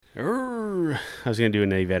I was going to do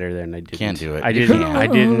an A better there, and I didn't. Can't do it. I didn't. I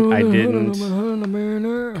didn't.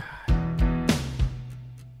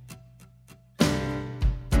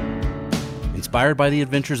 Inspired by the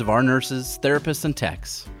adventures of our nurses, therapists, and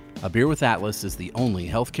techs, A Beer with Atlas is the only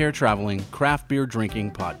healthcare traveling, craft beer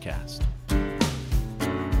drinking podcast.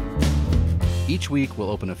 Each week, we'll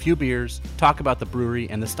open a few beers, talk about the brewery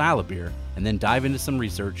and the style of beer, and then dive into some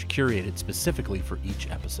research curated specifically for each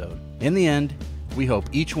episode. In the end, we hope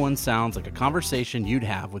each one sounds like a conversation you'd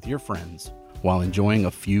have with your friends while enjoying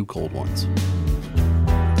a few cold ones.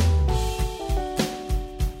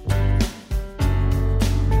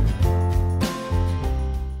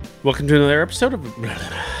 Welcome to another episode of...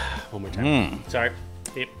 One more time. Sorry.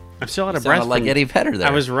 I'm still out of breath. Like Eddie Vedder there.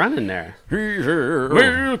 I was running there.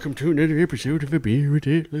 Welcome to another episode of A Beer with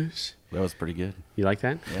Atlas. That was pretty good. You like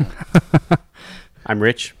that? Yeah. I'm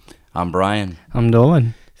Rich. I'm Brian. I'm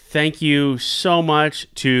Dolan. Thank you so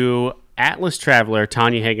much to Atlas Traveler,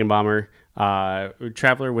 Tanya Hagenbaumer,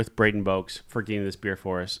 Traveler with Braden Boakes, for getting this beer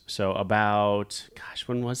for us. So about,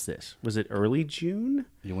 when was this? Was it early June?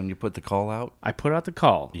 When you put the call out? I put out the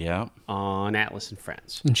call. Yeah. On Atlas and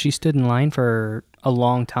Friends. And she stood in line for a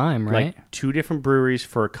long time, right? Like 2 different breweries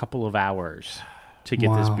for a couple of hours to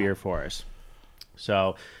get this beer for us.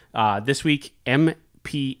 So this week,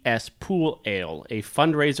 MPS Pool Ale, a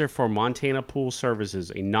fundraiser for Montana Pool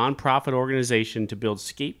Services, a nonprofit organization to build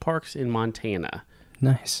skate parks in Montana.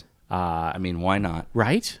 Nice. I mean, why not?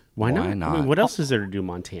 Right? Why not? I mean, what else is there to do in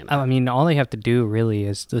Montana? I mean, all they have to do really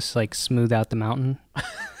is just like smooth out the mountain.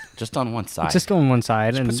 Just on one side. Just on one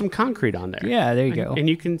side. Just and put some concrete on there. Yeah, there you go. And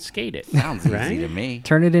you can skate it. Sounds right? easy to me.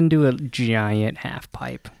 Turn it into a giant half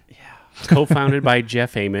pipe. Yeah. Co-founded by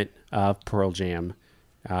Jeff Ament of Pearl Jam.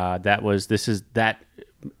 This is that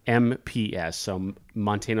MPS, so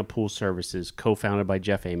Montana Pool Services, co-founded by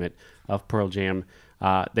Jeff Ament of Pearl Jam.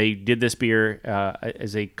 They did this beer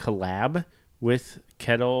as a collab with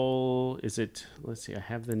Let's see, I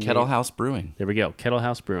have the name. KettleHouse Brewing. There we go,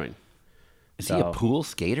 KettleHouse Brewing. Is he a pool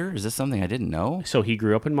skater? Is this something I didn't know? So he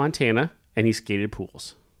grew up in Montana, and he skated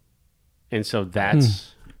pools. And so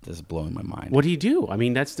that's... This is blowing my mind. What do you do? I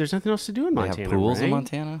mean, there's nothing else to do in Montana, They have pools right? in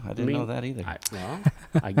Montana? I didn't know that either.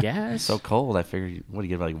 I guess. It's so cold. I figured, what do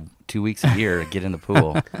you get, like 2 weeks a year to get in the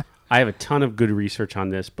pool? I have a ton of good research on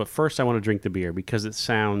this, but first I want to drink the beer because it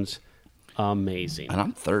sounds amazing. And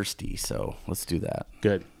I'm thirsty, so let's do that.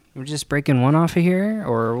 Good. We're just breaking one off of here,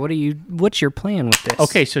 or what's your plan with this?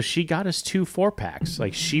 Okay, so she got us 2 4-packs.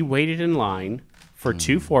 Like, she waited in line for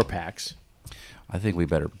 2 4-packs. I think we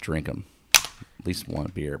better drink them. At least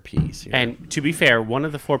one beer apiece here. And to be fair, one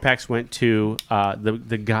of the 4-packs went to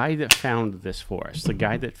the guy that found this for us, the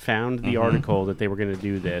guy that found the article that they were going to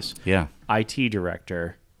do this. Yeah. IT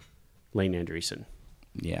director, Lane Andreessen.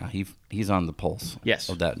 Yeah, he's on the pulse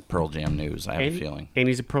of that Pearl Jam news, I have a feeling. And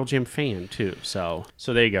he's a Pearl Jam fan, too. So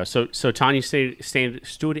there you go. So Tanya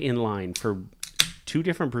stood in line for 2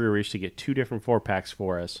 different breweries to get 2 different 4-packs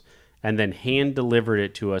for us, and then hand-delivered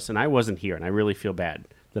it to us. And I wasn't here, and I really feel bad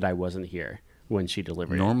that I wasn't here when she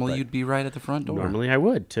delivered it. Normally you'd be right at the front door. Normally I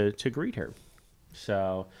would to greet her.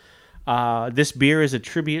 So this beer is a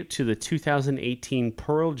tribute to the 2018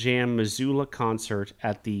 Pearl Jam Missoula concert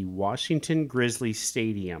at the Washington Grizzlies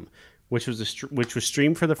Stadium, which was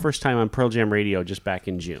streamed for the first time on Pearl Jam Radio just back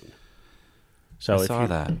in June. So I saw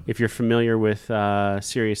that. If you're familiar with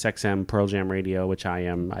Sirius XM Pearl Jam Radio, which I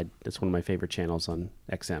am, it's one of my favorite channels on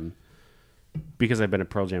XM because I've been a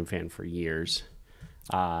Pearl Jam fan for years.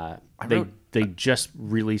 They just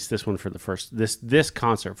released this one for this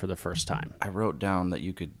concert for the first time. I wrote down that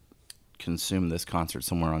you could consume this concert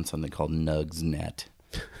somewhere on something called Nugsnet.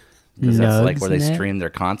 Because that's like where they stream their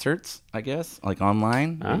concerts, I guess, like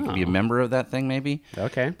online. You can be a member of that thing, maybe.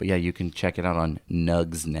 Okay. But yeah, you can check it out on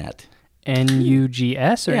Nugsnet.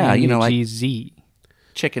 NUGS or NUGZ?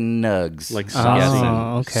 Chicken nugs. Like saucy.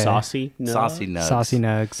 Oh, okay. Saucy nugs. Saucy nugs. Saucy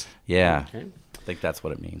nugs. Yeah. Okay. I think that's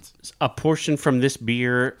what it means. A portion from this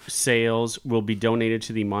beer sales will be donated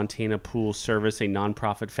to the Montana Pool Service, a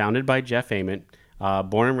nonprofit founded by Jeff Ament.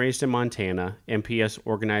 Born and raised in Montana, MPS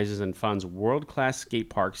organizes and funds world-class skate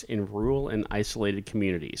parks in rural and isolated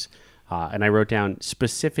communities. And I wrote down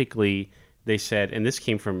specifically, they said, and this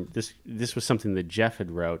came from, this was something that Jeff had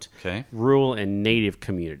wrote, rural and native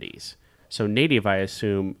communities. So native, I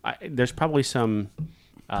assume, there's probably some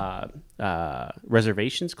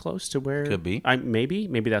reservations close to where... Could be.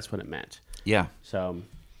 Maybe that's what it meant. Yeah. So...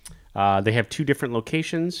 they have 2 different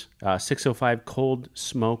locations, 605 Cold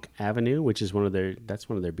Smoke Avenue, which is one of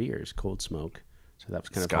their beers, Cold Smoke. So that was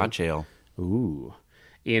kind of Scotch ale. Ooh.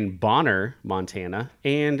 In Bonner, Montana,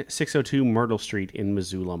 and 602 Myrtle Street in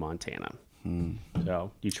Missoula, Montana. So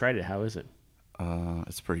you tried it. How is it?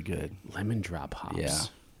 It's pretty good. Lemondrop Hops. Yeah.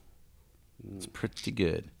 It's pretty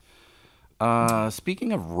good.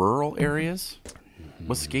 Speaking of rural areas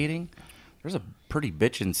with skating, there's a pretty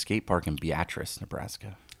bitchin' skate park in Beatrice,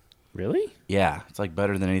 Nebraska. Really? Yeah, it's like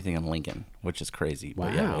better than anything in Lincoln, which is crazy.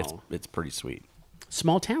 But yeah, Wow. it's pretty sweet.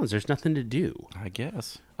 Small towns, there's nothing to do. I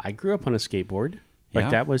guess. I grew up on a skateboard. Like Yeah?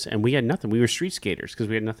 that was, and we had nothing. We were street skaters because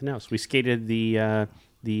we had nothing else. We skated the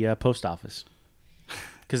post office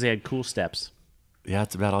because they had cool steps. Yeah,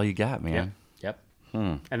 that's about all you got, man. Yep.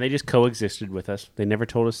 And they just coexisted with us. They never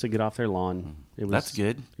told us to get off their lawn. It was, That's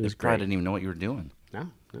good. It was They probably great. didn't even know what you were doing. No.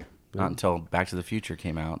 Not until Back to the Future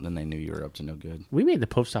came out, and then they knew you were up to no good. We made the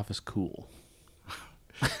post office cool.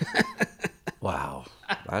 Wow.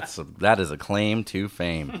 That is a claim to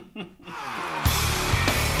fame.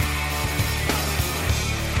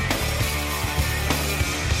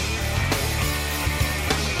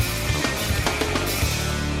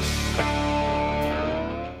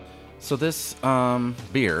 So this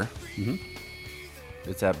beer,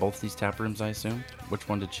 it's at both these tap rooms, I assume. Which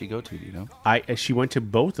one did she go to? Do you know? She went to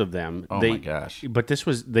both of them. Oh my gosh! But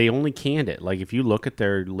they only canned it. Like if you look at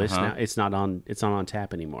their list now, it's not on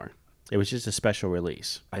tap anymore. It was just a special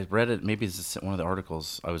release. I read it. Maybe it's one of the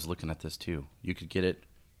articles. I was looking at this too. You could get it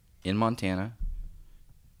in Montana.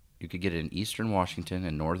 You could get it in eastern Washington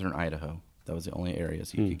and northern Idaho. That was the only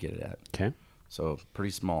areas you could get it at. Okay. So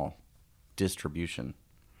pretty small distribution.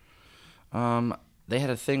 They had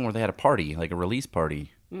a thing where they had a party, like a release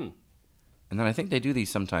party. And then I think they do these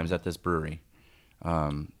sometimes at this brewery,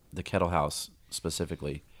 the KettleHouse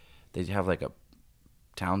specifically. They have like a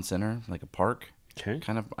town center, like a park,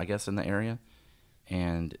 kind of, I guess, in the area.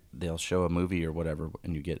 And they'll show a movie or whatever,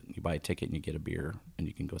 and you buy a ticket and you get a beer, and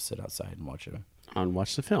you can go sit outside and watch it.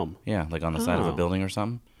 Watch the film. Yeah, like on the side of a building or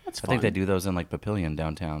something. That's I think fun. they do those in like Papillion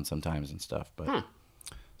downtown sometimes and stuff. But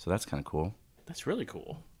so that's kind of cool. That's really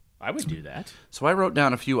cool. I would do that. So I wrote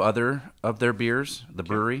down a few other of their beers, the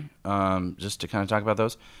brewery, just to kind of talk about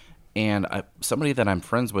those. And somebody that I'm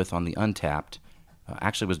friends with on the Untapped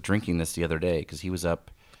actually was drinking this the other day because he was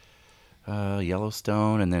up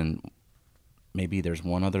Yellowstone, and then maybe there's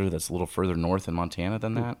one other that's a little further north in Montana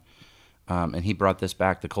than that. And he brought this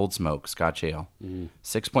back, the Cold Smoke Scotch Ale.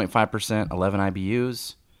 6.5%, 11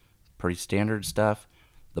 IBUs, pretty standard stuff.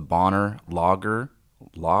 The Bonner Lager,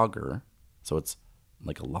 so it's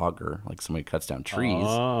like a logger, like somebody cuts down trees.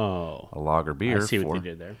 Oh. A lager beer. I see what they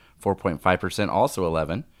did there. 4.5%, also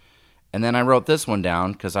 11. And then I wrote this one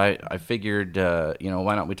down because I figured, why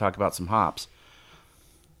don't we talk about some hops?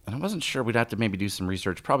 And I wasn't sure. We'd have to maybe do some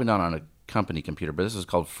research, probably not on a company computer, but this is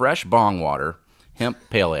called Fresh Bong Water Hemp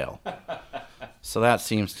Pale Ale. So that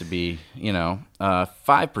seems to be,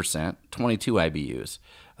 5%, 22 IBUs.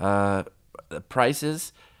 The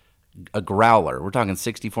prices, a growler, we're talking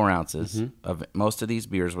 64 ounces of most of these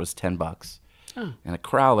beers was $10. And a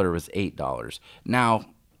crowler was $8. Now,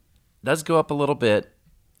 does go up a little bit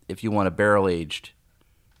if you want a barrel-aged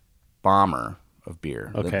bomber of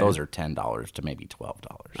beer. Okay. Those are $10 to maybe $12.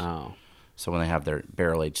 Oh. So when they have their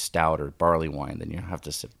barrel-aged stout or barley wine, then you have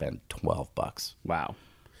to spend $12. Wow.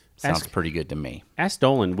 Sounds pretty good to me. Ask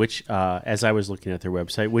Dolan, which, as I was looking at their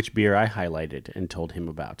website, which beer I highlighted and told him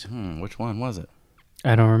about. Which one was it?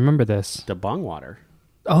 I don't remember this. The bong water.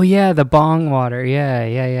 Oh yeah, the bong water.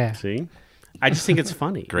 Yeah. See? I just think it's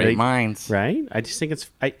funny. Great minds. Right? I just think it's...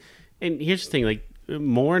 And here's the thing, like,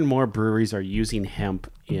 more and more breweries are using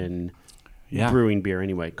hemp in brewing beer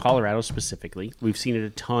anyway. Colorado specifically. We've seen it a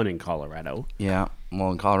ton in Colorado. Yeah.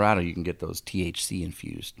 Well, in Colorado, you can get those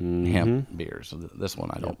THC-infused hemp beers. So this one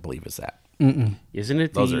I don't believe is that. Isn't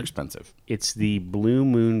it? Those are expensive. It's the Blue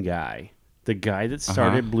Moon guy. The guy that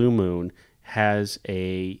started Blue Moon has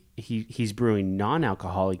he's brewing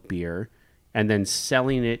non-alcoholic beer and then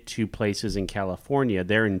selling it to places in California.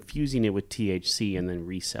 They're infusing it with THC and then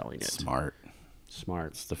reselling it. Smart.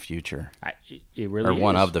 It's the future. It really or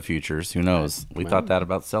one is. of the futures. Who knows? We thought that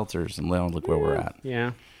about seltzers, and look where we're at.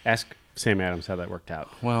 Yeah. Ask Sam Adams how that worked out.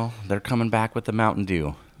 Well, they're coming back with the Mountain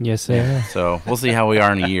Dew. Yes, they are. So we'll see how we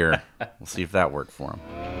are in a year. We'll see if that worked for them.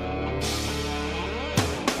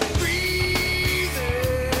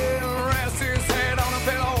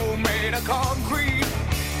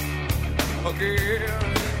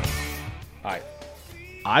 All right.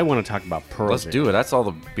 I want to talk about Pearl Let's Jam. do it. That's all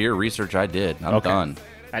the beer research I did. I'm done.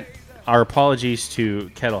 Our apologies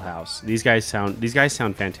to KettleHouse. These guys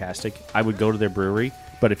sound fantastic. I would go to their brewery,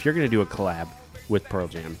 but if you're going to do a collab with Pearl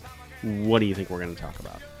Jam, what do you think we're going to talk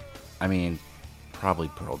about? I mean, probably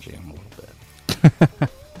Pearl Jam a little bit.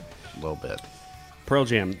 A little bit. Pearl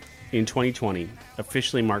Jam in 2020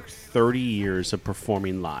 officially marked 30 years of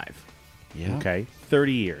performing live. Yeah. Okay,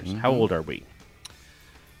 30 years. How old are we?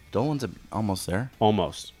 Dolan's almost there.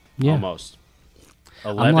 Almost. Yeah. Almost.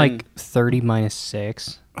 11. I'm like 30 minus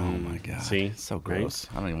 6. Oh my god! See? It's so gross.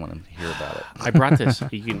 I don't even want to hear about it. I brought this.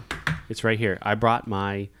 It's right here. I bought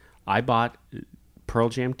Pearl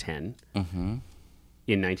Jam 10 in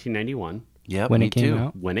 1991. Yep, When me it came too.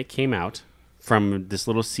 out? When it came out from this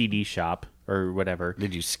little CD shop or whatever.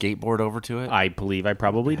 Did you skateboard over to it? I believe I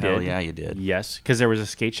probably Hell did. yeah, you did. Yes, because there was a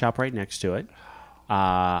skate shop right next to it.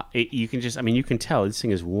 You can tell this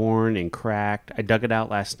thing is worn and cracked. I dug it out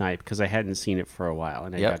last night because I hadn't seen it for a while,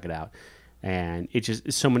 and I dug it out. And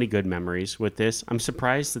it's so many good memories with this. I'm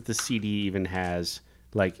surprised that the CD even has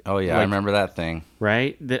Oh yeah, I remember that thing.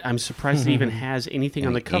 Right? That I'm surprised it even has anything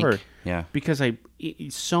on the cover. Ink. Yeah, because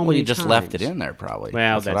so well, many. you just times. left it in there probably.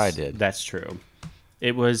 Well, that's what I did. That's true.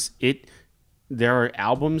 There are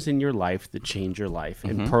albums in your life that change your life,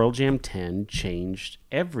 and Pearl Jam 10 changed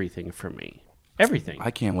everything for me. Everything. I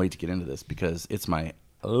can't wait to get into this because it's my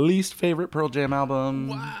least favorite Pearl Jam album.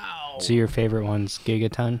 Wow. So your favorite one's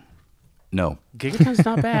Gigaton? No. Gigaton's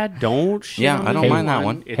not bad. Don't shit Yeah, on I don't the mind that one.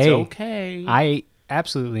 one. It's okay. I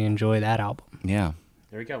absolutely enjoy that album. Yeah.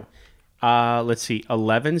 There we go. Let's see.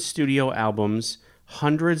 11 studio albums,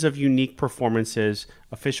 hundreds of unique performances,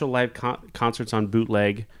 official live concerts on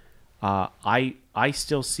bootleg. I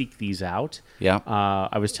still seek these out. Yeah.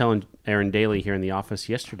 I was telling Aaron Daly here in the office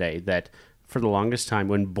yesterday that for the longest time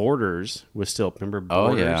when Borders was still, remember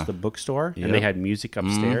Borders, the bookstore, and they had music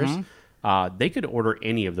upstairs, they could order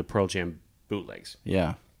any of the Pearl Jam bootlegs.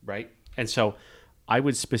 Yeah. Right? And so I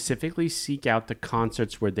would specifically seek out the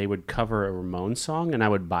concerts where they would cover a Ramones song, and I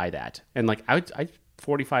would buy that. And like I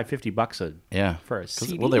 $45-$50 for a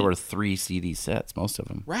CD. Well, they were 3 CD sets, most of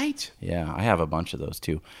them. Right. Yeah, I have a bunch of those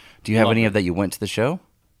too. Do you have any of that you went to the show?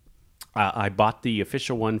 I bought the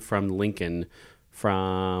official one from Lincoln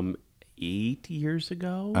from 8 years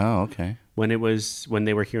ago. Oh, okay. When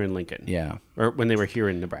they were here in Lincoln. Yeah. Or when they were here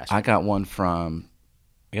in Nebraska. I got one from,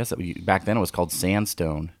 I guess back then it was called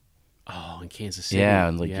Sandstone. Oh, in Kansas City. Yeah,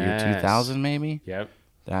 in year 2000 maybe. Yep.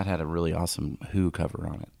 That had a really awesome Who cover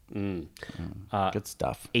on it. Good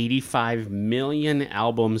stuff. 85 million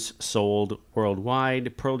albums sold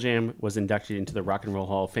worldwide. Pearl Jam was inducted into the Rock and Roll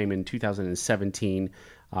Hall of Fame in 2017,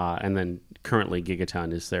 and then currently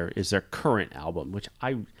Gigaton is their current album, which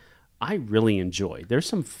I really enjoy. There's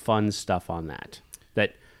some fun stuff on that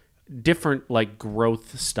different like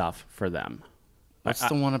growth stuff for them. What's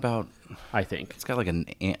the one about? I think It's got like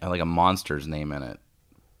a monster's name in it.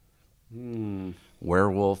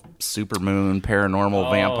 Werewolf, supermoon,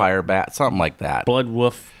 paranormal, vampire, bat, something like that. Blood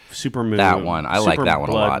Wolf, Supermoon. That one. I like that one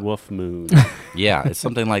a lot. Blood Wolf Moon. Yeah, it's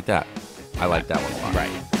something like that. I like that one a lot.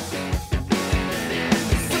 Right.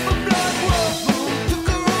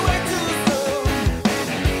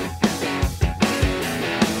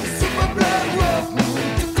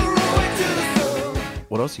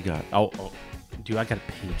 What else you got? Oh, dude, I got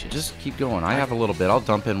pages. Just keep going. I have a little bit. I'll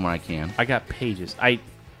dump in when I can. I got pages.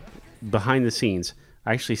 Behind the scenes,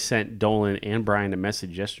 I actually sent Dolan and Brian a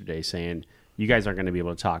message yesterday saying, you guys aren't going to be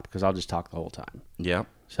able to talk because I'll just talk the whole time. Yeah.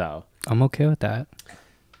 So I'm okay with that.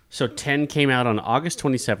 So 10 came out on August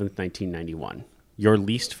 27th, 1991. Your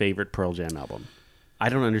least favorite Pearl Jam album. I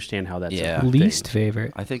don't understand how that's a thing. Least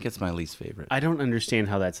favorite. I think it's my least favorite. I don't understand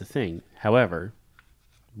how that's a thing. However,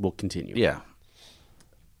 we'll continue. Yeah.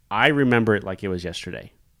 I remember it like it was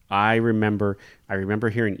yesterday. I remember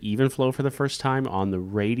hearing Even Flow for the first time on the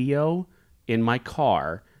radio in my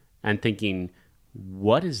car and thinking,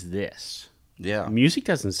 what is this? Yeah. Music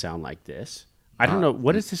doesn't sound like this. I don't know.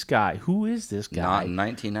 What is this guy? Who is this guy? Not in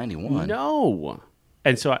 1991. No.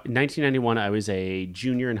 And so 1991, I was a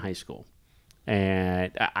junior in high school.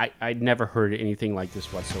 And I'd never heard anything like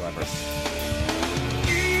this whatsoever.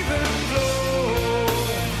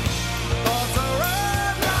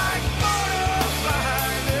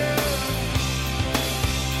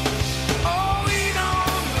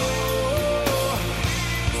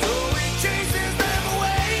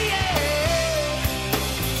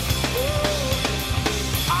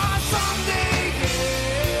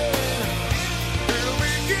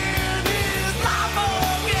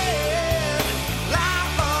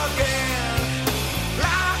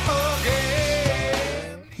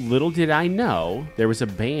 Little did I know there was a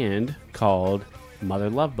band called Mother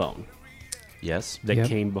Love Bone. Yes. That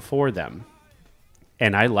came before them.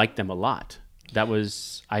 And I liked them a lot. That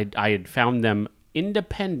was I had found them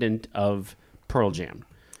independent of Pearl Jam.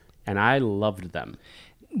 And I loved them.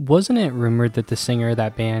 Wasn't it rumored that the singer of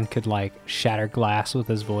that band could like shatter glass with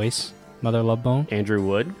his voice? Mother Love Bone? Andrew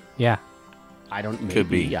Wood? Yeah. Could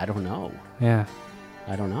be. I don't know. Yeah.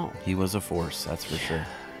 I don't know. He was a force, that's for sure.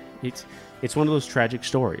 it's one of those tragic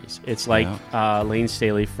stories. It's like Lane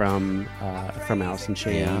Staley from Alice in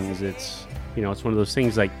Chains. Yeah. It's it's one of those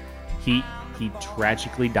things like he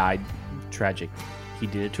tragically died. Tragic. He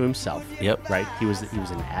did it to himself. Yep. Right. He was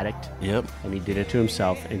an addict. Yep. And he did it to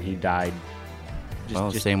himself, and he died.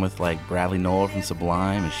 Same with like Bradley Noel from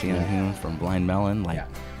Sublime and Shannon Hume from Blind Melon. Like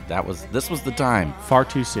this was the time. Far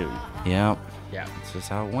too soon. Yep. Yeah. That's just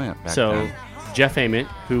how it went back So then. Jeff Ament,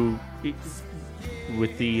 who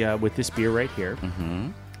with this beer right here,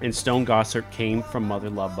 and Stone Gossard came from Mother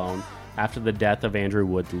Love Bone after the death of Andrew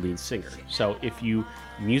Wood, the lead singer. So if you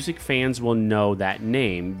music fans will know that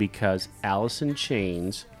name because Alice in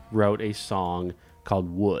Chains wrote a song called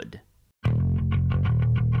Wood.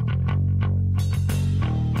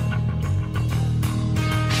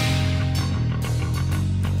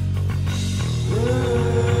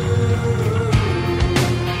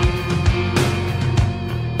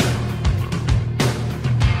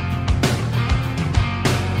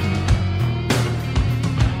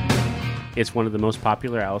 It's one of the most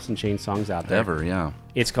popular Alice in Chains songs out there. Ever, yeah.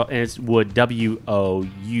 It's called, and it's Wood,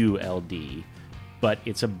 W-O-U-L-D, but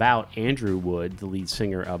it's about Andrew Wood, the lead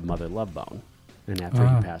singer of Mother Love Bone, and after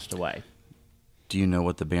he passed away. Do you know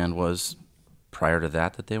what the band was prior to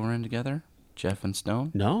that they were in together? Jeff and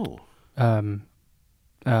Stone? No.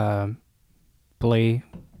 Blay.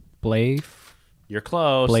 You're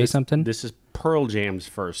close. Blay something? This is Pearl Jam's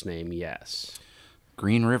first name, yes.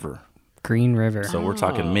 Green River. Green River. So we're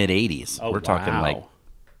talking mid-'80s. Oh, we're talking wow. like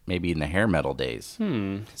maybe in the hair metal days. So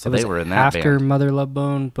it they was were in that after band. Mother Love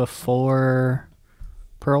Bone, before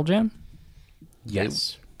Pearl Jam?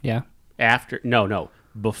 Yes. Yeah.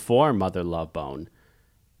 Before Mother Love Bone,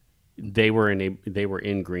 they were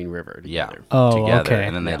in Green River Yeah, together. Oh, together. okay.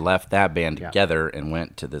 And then they left that band together and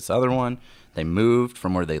went to this other one. They moved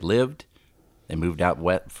from where they lived. They moved out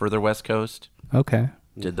further west coast. Okay.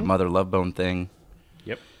 Did the Mother Love Bone thing.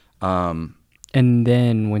 Yep. And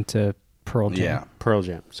then went to Pearl Jam. Yeah. Pearl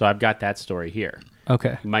Jam. So I've got that story here.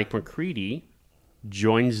 Okay. Mike McCready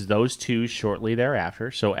joins those two shortly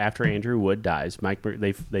thereafter. So after Andrew Wood dies,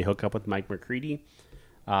 they hook up with Mike McCready.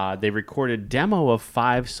 They recorded a demo of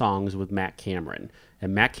 5 songs with Matt Cameron.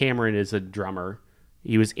 And Matt Cameron is a drummer.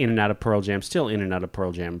 He was in and out of Pearl Jam, still in and out of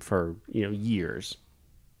Pearl Jam for years.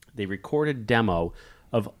 They recorded a demo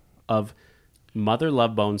of Mother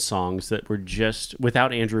Love Bone songs that were just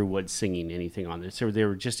without Andrew Wood singing anything on this. They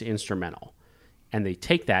were just instrumental. And they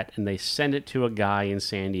take that and they send it to a guy in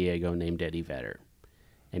San Diego named Eddie Vedder.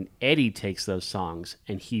 And Eddie takes those songs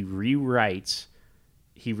and he rewrites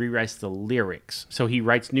the lyrics. So he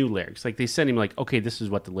writes new lyrics. Like they send him like, okay, this is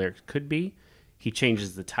what the lyrics could be. He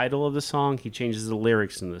changes the title of the song. He changes the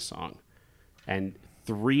lyrics in the song. And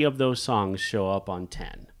 3 of those songs show up on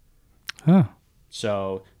 10. Huh.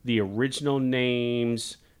 So the original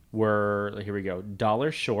names were, here we go,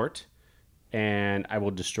 Dollar Short, and I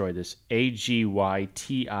will destroy this, Agyytian,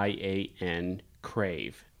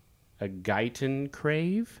 Crave. A Guyton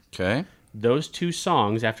Crave. Okay. Those 2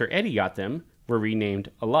 songs, after Eddie got them, were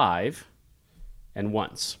renamed Alive and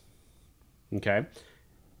Once. Okay?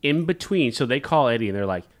 In between, so they call Eddie and they're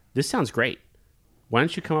like, this sounds great. Why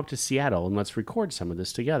don't you come up to Seattle and let's record some of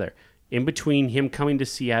this together? In between him coming to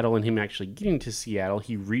Seattle and him actually getting to Seattle,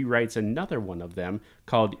 he rewrites another one of them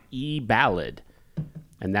called E-Ballad,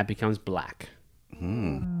 and that becomes Black.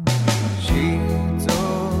 Sheets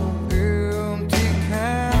of empty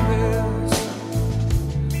canvas,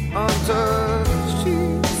 untouched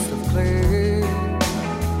sheets of clay.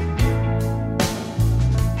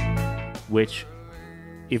 Which,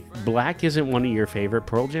 if Black isn't one of your favorite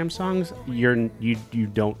Pearl Jam songs, you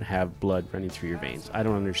don't have blood running through your veins. I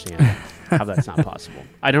don't understand how that's not possible.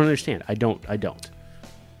 I don't understand. I don't.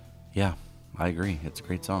 Yeah, I agree. It's a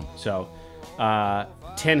great song. So,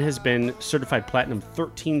 10 has been certified platinum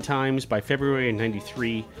 13 times. By February of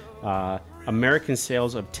 93, American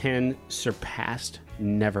sales of 10 surpassed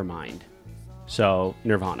Nevermind. So,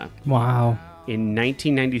 Nirvana. Wow. In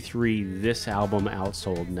 1993, this album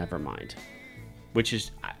outsold Nevermind, which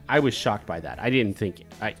is, I was shocked by that. I didn't think,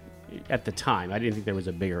 at the time, I didn't think there was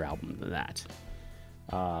a bigger album than that.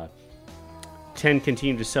 10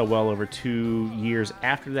 continued to sell well over 2 years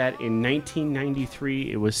after that. In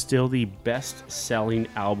 1993, it was still the best-selling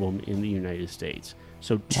album in the United States.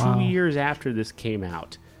 So 2 years after this came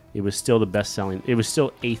out, it was still the best-selling. It was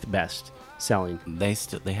still 8th best-selling.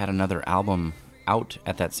 They had another album out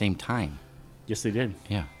at that same time. Yes, they did.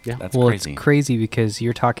 Yeah. Yeah. That's Well, crazy. it's crazy because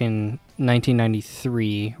you're talking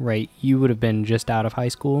 1993, right? You would have been just out of high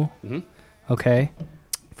school. Mm-hmm. Okay.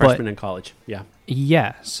 Freshman in college. Yeah.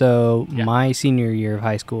 Yeah. So Yeah. my senior year of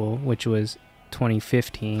high school, which was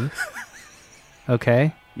 2015.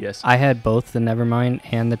 Okay. Yes. I had both the Nevermind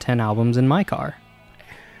and the 10 albums in my car.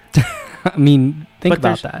 I mean, think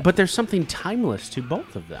about that. But there's something timeless to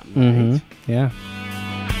both of them. Mhm. Right? Yeah.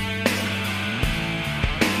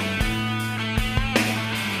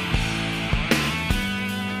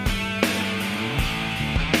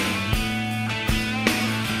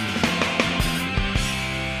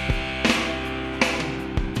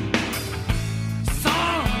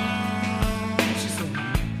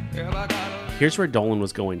 Here's where Dolan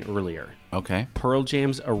was going earlier. Okay. Pearl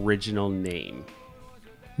Jam's original name.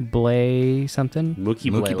 Blay something?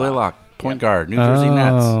 Mookie Mookie Blaylock. Blaylock, point guard, New Jersey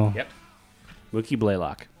Nets. Oh, Yep. Mookie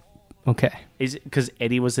Blaylock. okay. Is it because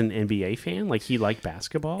Eddie was an NBA fan? Like he liked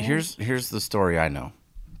basketball? Here's the story I know.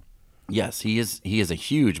 Yes, he is a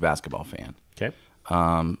huge basketball fan. Okay.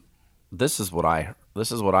 This is what I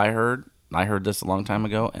heard. I heard this a long time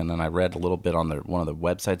ago, and then I read a little bit on one of the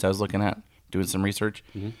websites I was looking at, doing some research.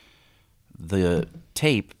 Mm-hmm. The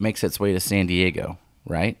tape makes its way to San Diego,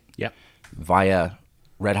 right? Yep. Via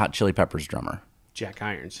Red Hot Chili Peppers drummer. Jack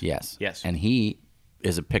Irons. Yes. Yes. And he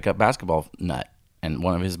is a pickup basketball nut. And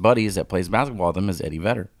one of his buddies that plays basketball with him is Eddie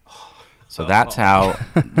Vedder. So that's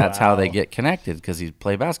how they get connected, because he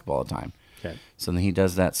play basketball all the time. Okay. So then he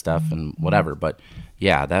does that stuff and whatever. But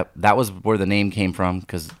yeah, that was where the name came from,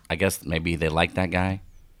 because I guess maybe they liked that guy,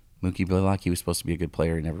 Mookie Blaylock. He was supposed to be a good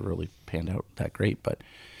player. He never really panned out that great. But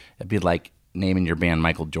it'd be like naming your band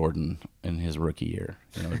Michael Jordan in his rookie year.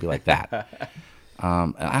 You know, it'd be like that.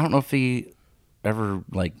 I don't know if he ever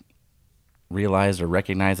like realized or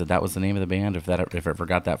recognized that was the name of the band, if it ever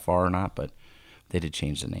got that far or not. But they did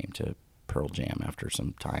change the name to Pearl Jam after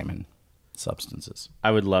some time and substances.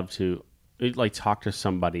 I would love to like talk to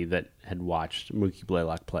somebody that had watched Mookie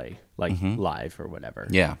Blaylock play like live or whatever.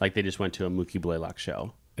 Yeah. Like they just went to a Mookie Blaylock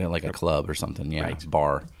show. Yeah, like a club or something. Yeah, Right.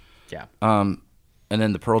 bar. Yeah. And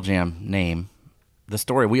then the Pearl Jam name, the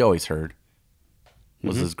story we always heard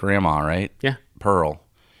was his grandma, right? Yeah. Pearl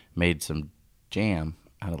made some jam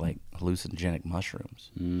out of like hallucinogenic mushrooms.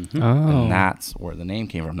 Oh. And that's where the name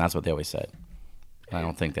came from. That's what they always said. I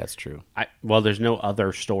don't think that's true. Well, there's no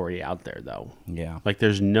other story out there though. Yeah. Like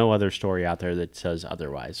there's no other story out there that says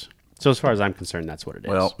otherwise. So as far as I'm concerned, that's what it is.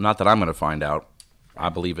 Well, not that I'm going to find out. I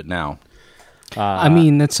believe it now. I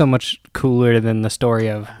mean, that's so much cooler than the story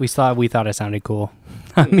of we thought it sounded cool.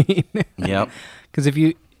 I mean, Yep.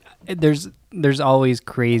 because there's always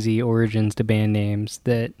crazy origins to band names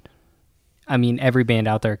that, I mean, every band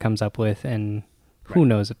out there comes up with, and who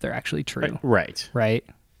knows if they're actually true. Right. Right?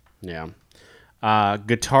 Yeah.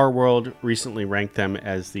 Guitar World recently ranked them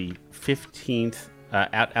as the 15th,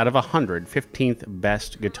 out of 100, 15th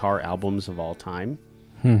best guitar albums of all time.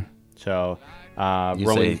 So, You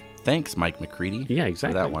Rolling, say, thanks, Mike McCready. Yeah,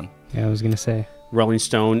 exactly. For that one. Yeah, I was gonna say. Rolling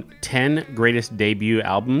Stone, 10 greatest debut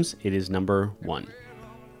albums. It is number 1.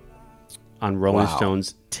 On Rolling Wow.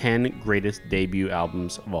 Stone's 10 greatest debut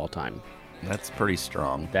albums of all time. That's pretty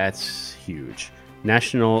strong. That's huge.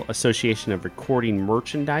 National Association of Recording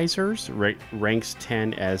Merchandisers ranks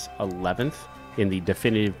 10 as 11th in the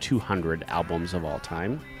definitive 200 albums of all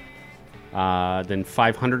time. Then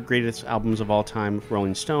 500 greatest albums of all time,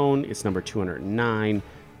 Rolling Stone, it's number 209.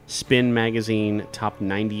 Spin Magazine, top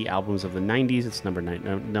 90 albums of the 90s, it's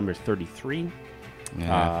number 33.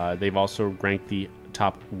 Yeah. They've also ranked the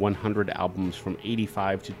top 100 albums from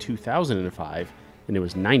 85 to 2005, and it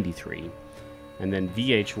was 93. And then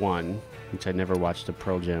VH1, which I never watched a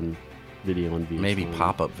Pearl Jam video on VH1. Maybe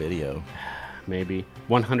pop-up video. Maybe.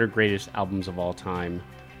 100 greatest albums of all time.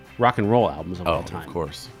 Rock and roll albums of all time. Of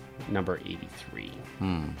course. Number 83.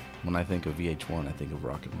 When I think of VH1, I think of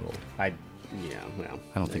rock and roll. I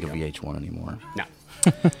don't think of VH1 anymore. No.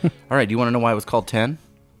 All right, do you want to know why it was called 10?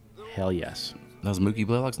 Hell yes. That was Mookie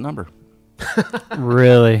Blaylock's number.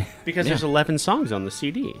 Really? Because there's 11 songs on the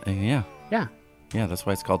CD. Yeah. Yeah. Yeah, that's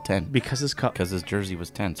why it's called 10. Because it's called... Because his jersey was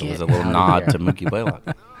 10, so it Get was a little outta nod here. to Mookie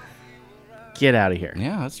Blaylock. Get out of here.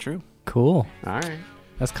 Yeah, that's true. Cool. All right.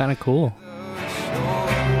 That's kind of cool.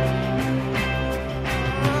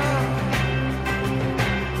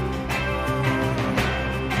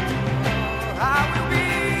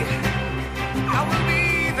 I will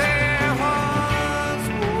be there once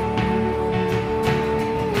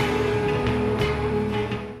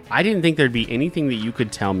more. I didn't think there'd be anything that you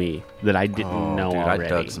could tell me that I didn't know dude, already. I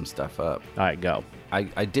dug some stuff up. All right, go.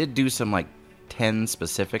 I did do some, like, 10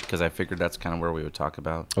 specific, because I figured that's kind of where we would talk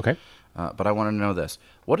about. Okay. But I want to know this.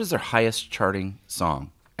 What is their highest charting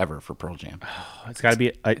song ever for Pearl Jam? It's got to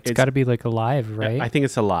be... It's got to be like Alive, right? I think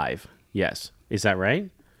it's Alive. Yes. Is that right?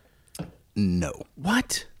 No.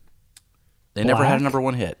 What? They never had a Black? number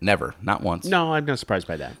one hit. Never. Not once. No, I'm not surprised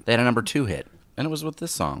by that. They had a number two hit, and it was with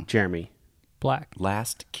this song. Jeremy. Black.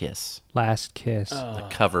 Last Kiss. Last Kiss. The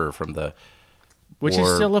cover from the Which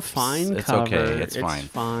is still a fine It's cover. okay. It's fine.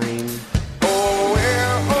 fine. Oh,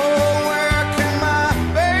 where can my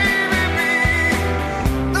baby be?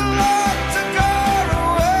 The Lord took her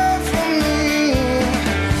away from me.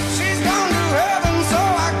 She's gone to heaven, so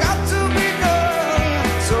I got to be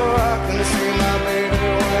gone, so I can see my baby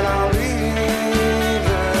when I leave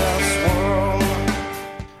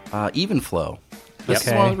this world. Even Flow. This is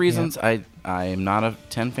Okay, one of the reasons I am not a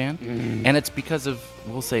 10 fan, and it's because of,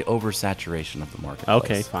 we'll say, oversaturation of the marketplace.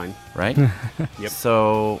 Okay, fine. Right? Yep.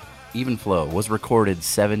 So, Even Flow was recorded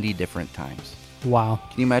 70 different times. Wow.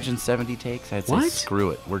 Can you imagine 70 takes? I'd say, What?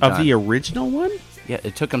 screw it. We're Of done. the original one? Yeah,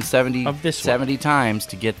 it took them 70, Of this 70 times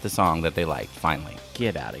to get the song that they liked, finally.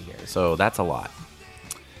 Get out of here. So that's a lot.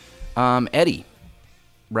 Eddie,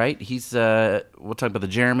 right? He's we'll talk about the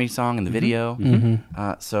Jeremy song in the video.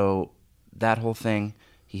 So that whole thing,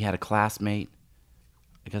 he had a classmate.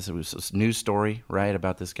 I guess it was a news story, right,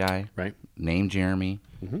 about this guy, Right. named Jeremy.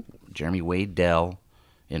 Jeremy Wade Dell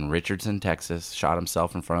in Richardson, Texas, shot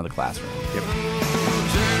himself in front of the classroom.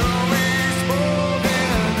 Yep.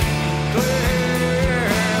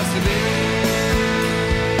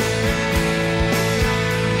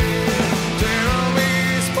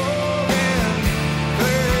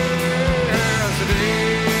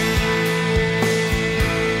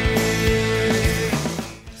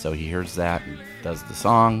 So he hears that and does the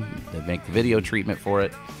song. They make the video treatment for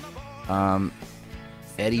it.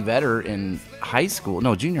 Eddie Vedder in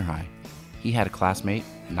junior high, he had a classmate,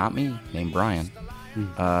 not me, named Brian,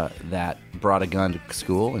 that brought a gun to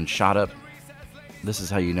school and shot up. This is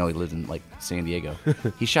how you know he lived in like San Diego.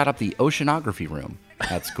 He shot up the oceanography room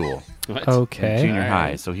at school. What? Okay. Junior All high,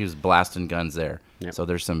 right. so he was blasting guns there. Yep. So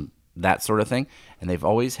there's some that sort of thing, and they've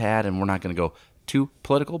always had, and we're not going to go too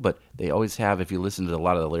political, but they always have, if you listen to a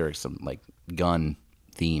lot of the lyrics, some like gun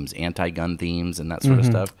themes, anti-gun themes, and that sort of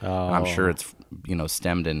stuff. And I'm sure it's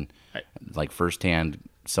stemmed in like firsthand.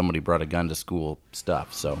 Somebody brought a gun to school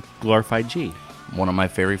stuff. So Glorified G. one of my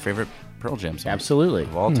very favorite Pearl Jam songs Absolutely.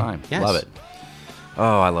 of all time. Yes. Love it.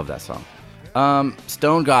 Oh, I love that song.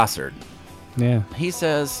 Stone Gossard. Yeah. He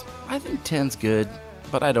says, I think 10's good,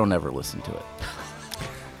 but I don't ever listen to it.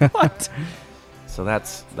 What? So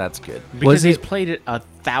that's good. Because Was he's it- played it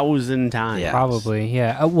 1,000 times. Yeah. Probably,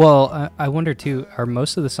 yeah. Well, I wonder too, are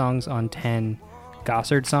most of the songs on 10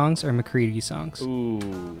 Gossard songs or McCready songs?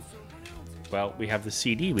 Ooh. Well, we have the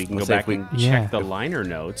CD. We can Let's go say back if we- and Yeah. check the liner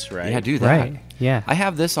notes, right? Yeah, do that. Right, yeah. I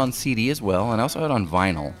have this on CD as well, and I also have it on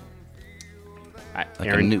vinyl, like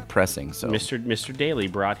Aaron, a new pressing. So Mr. Daly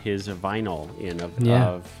brought his vinyl in of, Yeah.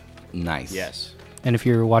 of nice. yes. And if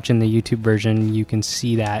you're watching the YouTube version, you can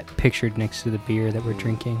see that pictured next to the beer that we're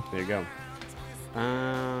drinking. There you go.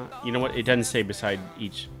 You know what? It doesn't say beside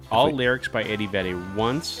each. All lyrics by Eddie Vedder.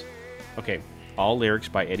 Once. Okay. All lyrics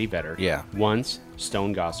by Eddie Vedder. Yeah. Once,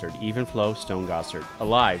 Stone Gossard. Even Flow, Stone Gossard.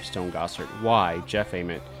 Alive, Stone Gossard. Why, Jeff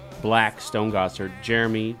Ament. Black, Stone Gossard.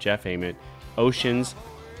 Jeremy, Jeff Ament. Oceans,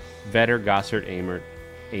 Vedder, Gossard,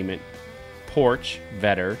 Ament. Porch,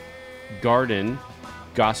 Vedder. Garden,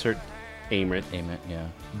 Gossard, Ament. Amen. Yeah.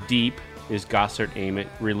 Deep is Gossard Ament.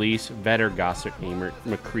 Release, Vedder, Gossard Ament.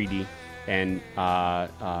 McCready, and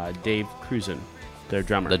Dave Cruzen, their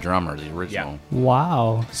drummer. The drummer, the original.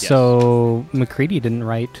 Wow. So McCready didn't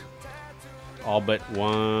write. All but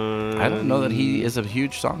one. I don't know that he is a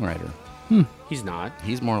huge songwriter. He's not.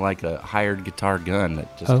 He's more like a hired guitar gun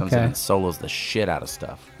that just comes in Okay. and solos the shit out of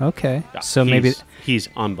stuff. Okay. Yeah, So he's, maybe he's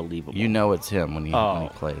unbelievable. You know it's him when he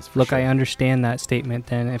plays. For look, sure. I understand that statement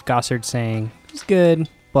then. If Gossard's saying it's good,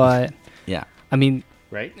 but Yeah. I mean,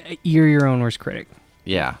 right? you're your own worst critic.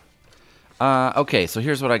 Yeah. Okay, so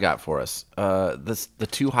here's what I got for us. The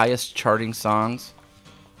two highest charting songs,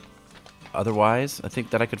 otherwise, I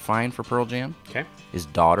think that I could find for Pearl Jam Okay. is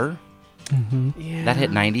Daughter. Yeah. That hit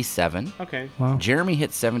 97. Okay. Wow. Jeremy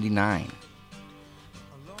hit 79.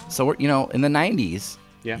 So, we're, in the 90s,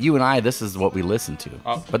 Yeah. you and I, this is what we listened to.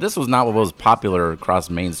 Oh. But this was not what was popular across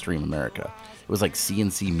mainstream America. It was like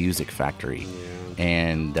CNC Music Factory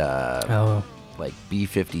and Oh. like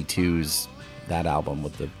B-52's, that album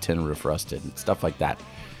with the Tin Roof Rusted and stuff like that.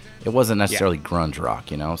 It wasn't necessarily grunge rock,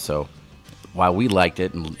 So while we liked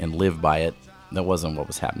it and lived by it, that wasn't what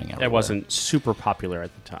was happening everywhere. That wasn't super popular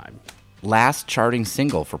at the time. Last charting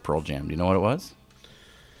single for Pearl Jam. Do you know what it was?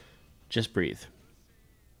 Just breathe.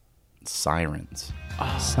 Sirens.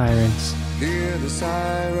 Sirens. Hear the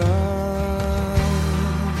siren.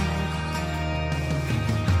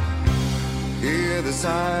 Hear the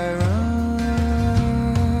siren.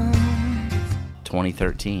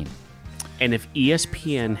 2013. And if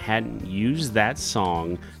ESPN hadn't used that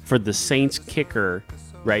song for the Saints kicker,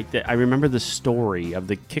 right? I remember the story of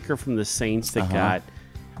the kicker from the Saints that got...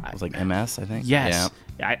 It was like MS, I think. Yes.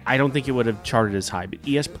 Yeah. I don't think it would have charted as high, but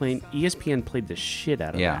ESPN played the shit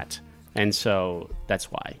out of that. And so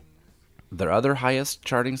that's why. Their other highest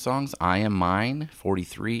charting songs, I Am Mine,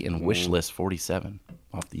 43, and Wish List, 47,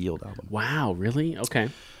 off the Yield album. Wow, really? Okay.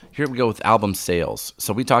 Here we go with album sales.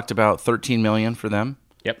 So we talked about 13 million for them.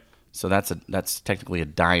 Yep. So that's technically a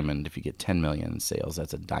diamond. If you get 10 million in sales,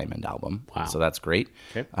 that's a diamond album. Wow. So that's great.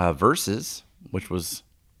 Okay. Versus, which was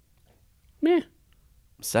Meh.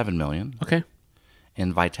 7 million. Okay.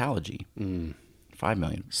 And Vitalogy, 5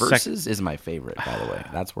 million. Versus is my favorite, by the way.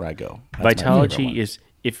 That's where I go. That's my favorite Vitalogy one. is...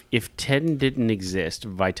 If 10 didn't exist,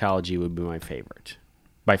 Vitalogy would be my favorite.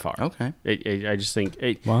 By far. Okay. I just think...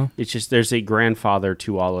 Wow. It's just... There's a grandfather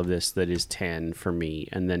to all of this that is 10 for me,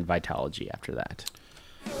 and then Vitalogy after that.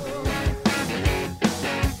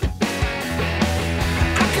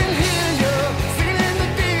 I can hear you singing in the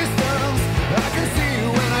distance. I can see you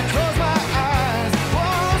when I close my eyes.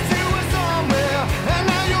 Once you were somewhere, and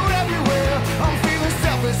now you're everywhere. I'm feeling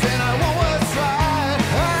selfish and I want what's right.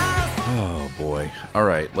 Oh, boy. All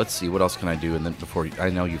right. Let's see. What else can I do? And then I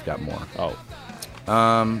know you've got more. Oh.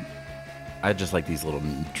 I just like these little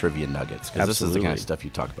trivia nuggets because this is the kind of Absolutely. stuff you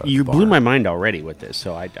talk about. You at the blew bar. my mind already with this,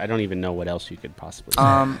 so I don't even know what else you could possibly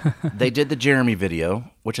say. They did the Jeremy video,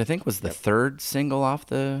 which I think was the third single off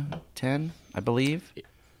the 10, I believe.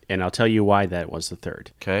 And I'll tell you why that was the third.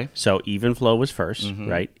 Okay. So Even Flow was 1st,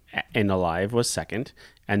 right? And Alive was second.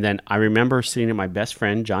 And then I remember sitting at my best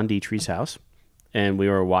friend John Dietrich's house, and we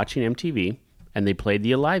were watching MTV, and they played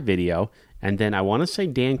the Alive video, and then I want to say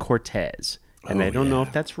Dan Cortez, and I don't know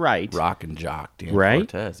if that's right. Rock and Jock, Dan Right?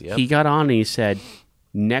 Cortez. Yep. He got on and he said,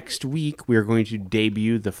 next week we're going to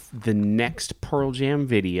debut the next Pearl Jam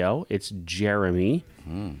video. It's Jeremy.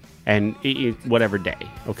 And whatever day,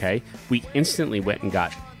 okay? We instantly went and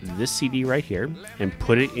got this CD right here and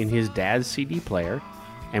put it in his dad's CD player,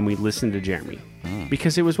 and we listened to Jeremy.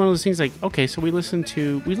 Because it was one of those things like, okay, so we listened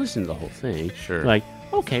to the whole thing. Sure. Like,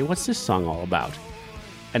 okay, what's this song all about?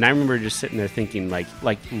 And I remember just sitting there thinking, like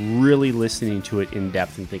really listening to it in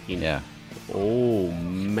depth and thinking, Yeah. oh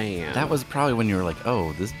man, That was probably when you were like,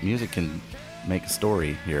 oh, this music can make a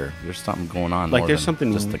story here. There's something going on. like more there's than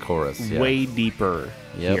something just the chorus. Yeah. way deeper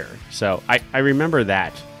Yep. here. So I remember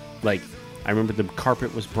that. Like I remember the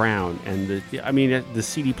carpet was brown and the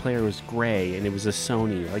CD player was gray and it was a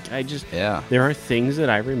Sony. Like Yeah. there are things that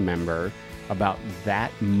I remember about that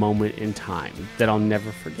moment in time that I'll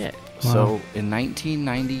never forget. So in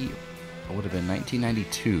 1990, it would have been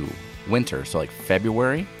 1992 winter. So like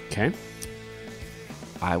February, Okay.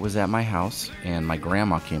 I was at my house and my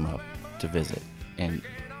grandma came up to visit, and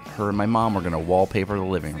her and my mom were going to wallpaper the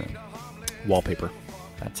living room. Wallpaper.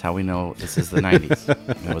 That's how we know this is the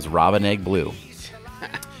 90s. It was Robin Egg Blue.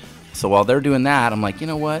 So while they're doing that, I'm like, you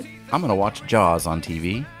know what? I'm going to watch Jaws on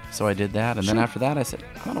TV. So I did that. And then after that, I said,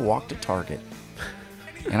 I'm going to walk to Target.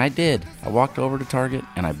 And I did. I walked over to Target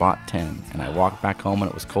and I bought 10. And I walked back home and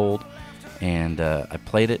it was cold. And I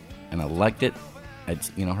played it and I liked it. I'd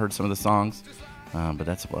heard some of the songs. But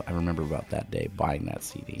that's what I remember about that day, buying that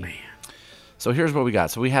CD. Man. So here's what we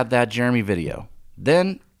got. So we had that Jeremy video.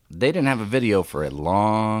 Then they didn't have a video for a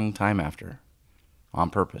long time after,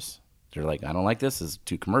 on purpose. They're like, I don't like this. It's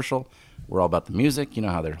too commercial. We're all about the music. You know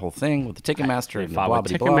how their whole thing with the Ticketmaster and the blah, blah,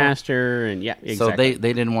 blah. Ticketmaster and yeah, exactly. So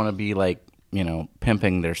they didn't want to be like,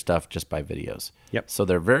 pimping their stuff just by videos. Yep. So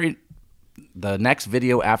the next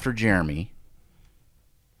video after Jeremy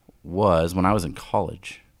was when I was in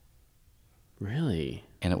college. Really?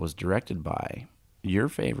 And it was directed by your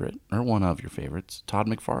favorite, or one of your favorites, Todd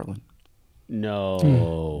McFarlane.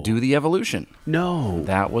 No. Do the Evolution. No.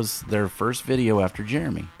 That was their first video after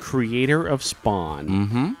Jeremy. Creator of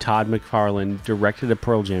Spawn, Todd McFarlane directed a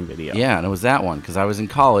Pearl Jam video. Yeah, and it was that one because I was in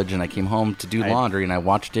college and I came home to do laundry and I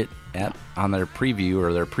watched it on their preview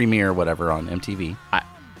or their premiere or whatever on MTV.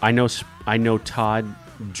 I know Todd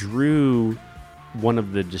drew one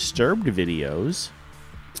of the Disturbed videos,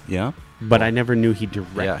 Yeah. but I never knew he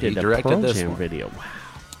directed, he directed a Pearl this Jam one. video. Wow.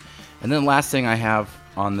 And then last thing I have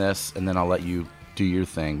on this, and then I'll let you do your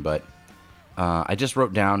thing, but I just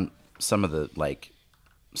wrote down some of the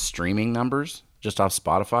streaming numbers just off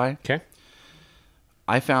Spotify. Okay.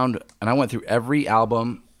 I found, and I went through every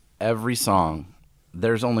album, every song.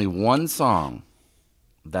 There's only one song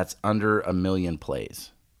that's under 1 million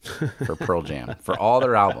plays for Pearl Jam for all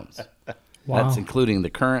their albums. Wow. That's including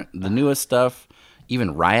the newest stuff,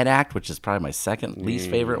 even Riot Act, which is probably my second least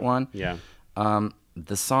favorite one. Yeah.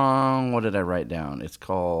 The song, what did I write down? It's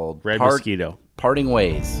called Red Mosquito. Parting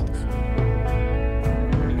Ways.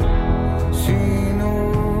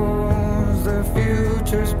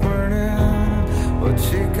 future's burning, but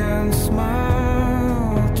she can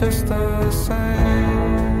smile just the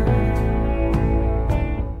same.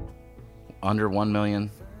 Under 1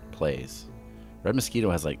 million plays. Red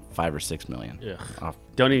Mosquito has like 5 or 6 million. Ugh.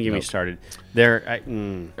 Don't even get me started. There.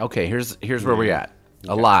 Okay, here's where we're at.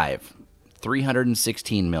 Alive,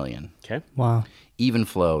 316 million. Okay. Wow. Even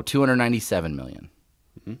Flow, 297 million.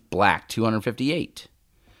 Black, 258.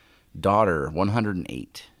 Daughter,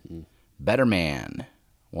 108. Better Man,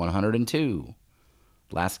 102.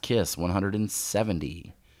 Last Kiss,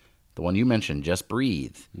 170. The one you mentioned, Just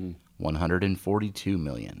Breathe, 142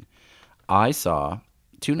 million. I saw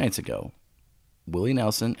 2 nights ago Willie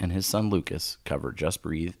Nelson and his son Lucas cover Just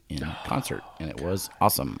Breathe in concert, and it was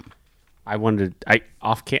awesome.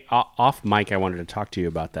 Off mic, I wanted to talk to you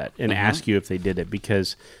about that and ask you if they did it,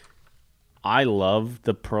 because I love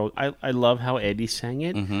I love how Eddie sang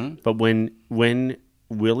it, but when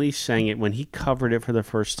Willie sang it, when he covered it for the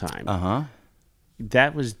first time,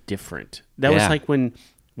 that was different. That was like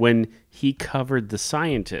when he covered The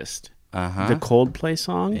Scientist, the Coldplay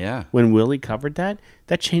song. Yeah. When Willie covered that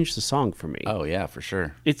changed the song for me. Oh yeah, for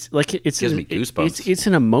sure. It's like it gives me goosebumps. It's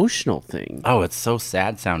an emotional thing. Oh, it's so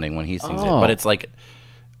sad sounding when he sings it, but it's like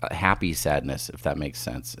a happy sadness, if that makes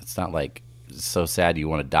sense. It's not like so sad you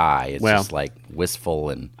want to die. It's just like wistful,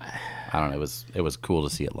 and I don't know. It was cool to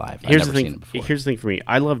see it live. I've never seen it before. Here's the thing for me.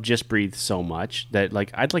 I love Just Breathe so much that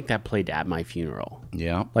like I'd like that played at my funeral.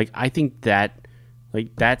 Yeah. Like I think that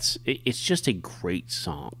it's just a great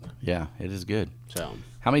song. Yeah, it is good. So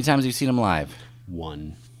how many times have you seen him live?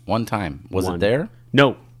 One time. Was One. it there?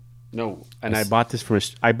 No. And I bought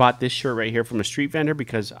this I bought this shirt right here from a street vendor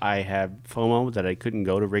because I have FOMO that I couldn't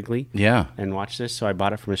go to Wrigley. Yeah. And watch this, so I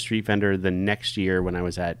bought it from a street vendor the next year when I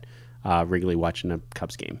was at Wrigley watching a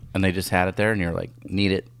Cubs game. And they just had it there, and you're like,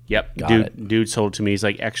 need it. Yep. Got it. Dude sold it to me. He's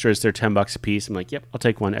like, extras, they're $10 a piece. I'm like, yep, I'll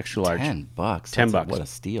take one extra large. $10. $10. What a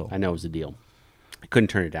steal. I know it was a deal. I couldn't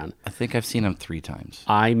turn it down. I think I've seen him 3 times.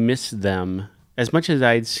 I miss them as much as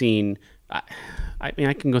I'd seen. I mean,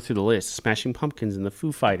 I can go through the list: Smashing Pumpkins and the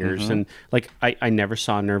Foo Fighters, and like I never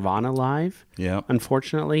saw Nirvana live. Yeah,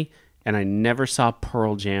 unfortunately, and I never saw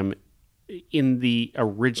Pearl Jam in the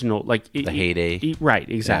original, like the heyday. Right,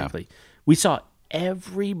 exactly. Yeah. We saw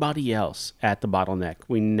everybody else at the Bottleneck.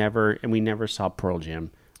 We never saw Pearl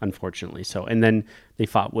Jam, unfortunately. So, and then they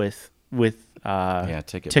fought with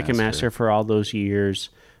Ticketmaster for all those years,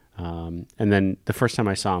 and then the first time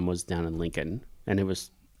I saw him was down in Lincoln, and it was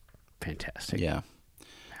fantastic. Yeah,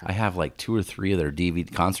 I have like 2 or 3 of their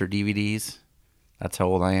concert DVDs. That's how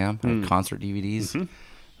old I am. I have concert DVDs.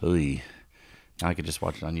 Oy. Now I could just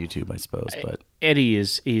watch it on YouTube, I suppose. But Eddie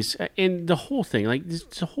is and the whole thing, like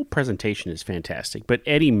the whole presentation is fantastic. But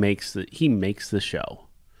Eddie makes the show.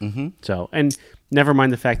 So, and never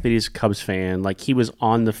mind the fact that he's a Cubs fan. Like he was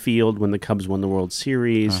on the field when the Cubs won the World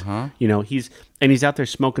Series. You know, he's out there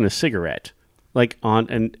smoking a cigarette. Like on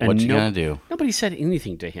and what you gonna do? Nobody said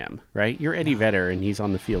anything to him, right? You're Eddie Vedder, and he's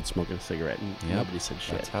on the field smoking a cigarette, and nobody said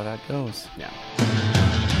shit. That's how that goes. Yeah.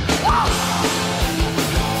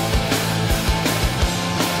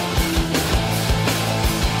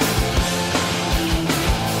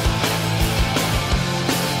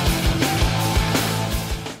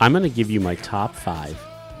 I'm gonna give you my top 5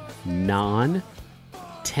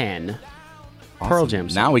 non-10 Pearl Jam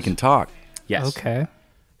songs. Now we can talk. Yes. Okay.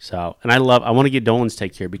 So, and I want to get Dolan's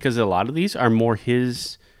take here because a lot of these are more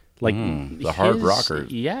his, like the hard rocker,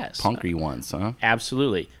 yes, punky ones, huh?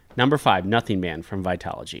 Absolutely. Number 5, Nothing Man from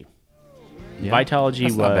Vitology. Yeah,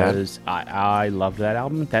 Vitology was I loved that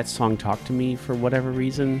album. That song talked to me for whatever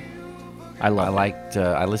reason. I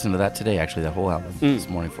listened to that today, actually, the whole album this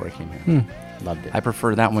morning before I came here. Loved it. I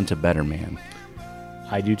prefer that one to Better Man.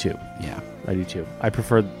 I do too. Yeah, I do too. I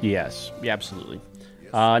prefer yeah, absolutely.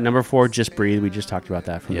 Number 4, Just Breathe. We just talked about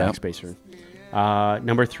that from Backspacer.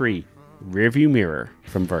 Number 3, Rearview Mirror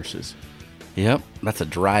from Versus. Yep, that's a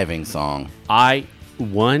driving song. I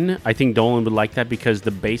think Dolan would like that because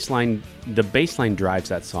the bass line drives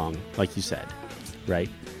that song, like you said, right?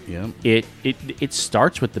 Yep. It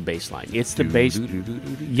starts with the bass line. It's the bass.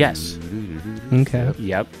 Yes. Okay.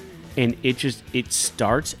 Yep. And it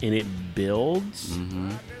starts and it builds,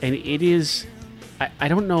 and it is. I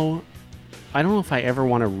don't know if I ever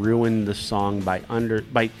want to ruin the song by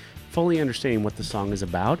fully understanding what the song is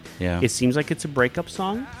about. Yeah. It seems like it's a breakup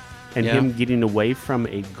song, and him getting away from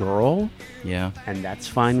a girl. Yeah. And that's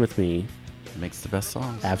fine with me. Makes the best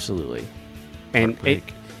songs. Absolutely. And it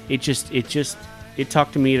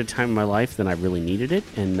talked to me at a time in my life that I really needed it,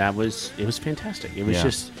 and it was fantastic. It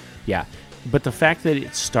was But the fact that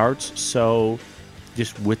it starts so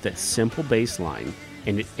just with that simple bass line,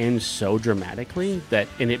 and it ends so dramatically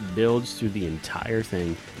and it builds through the entire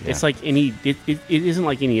thing. It's like it isn't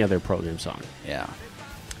like any other Pearl Jam song. Yeah.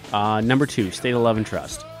 Number 2, State of Love and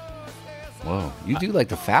Trust. Whoa, you do like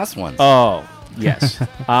the fast ones. Oh, yes.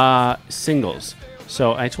 Singles.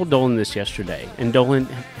 So I told Dolan this yesterday. And Dolan,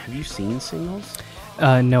 have you seen Singles?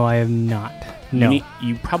 No, I have not. No.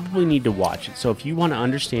 You probably need to watch it. So if you want to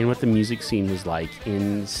understand what the music scene was like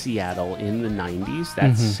in Seattle in the 90s,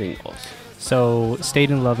 that's Singles. So, State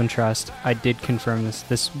in Love and Trust, I did confirm this.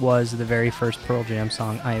 This was the very first Pearl Jam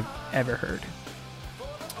song I've ever heard.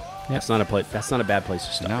 That's not a bad place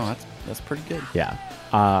to start. No, that's pretty good. Yeah.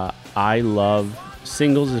 I love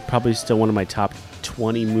Singles. Is probably still one of my top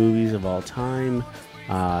 20 movies of all time.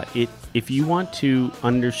 If you want to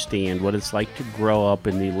understand what it's like to grow up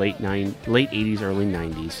in the late 80s, early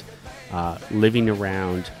 90s, living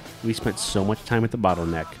around, we spent so much time at the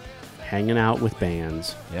Bottleneck, hanging out with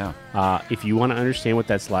bands. Yeah. If you want to understand what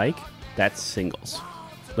that's like, that's Singles.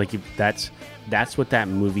 Like that's what that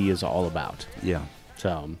movie is all about. Yeah.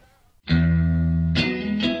 So.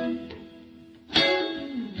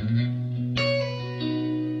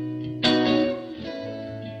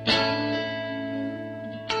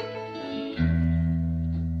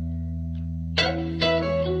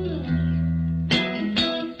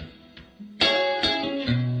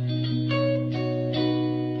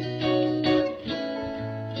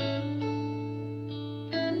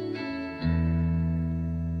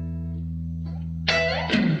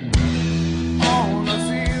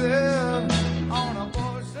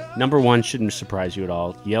 Number 1 shouldn't surprise you at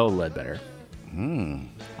all. Yellow Ledbetter.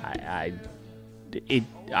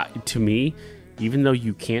 To me, even though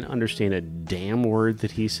you can't understand a damn word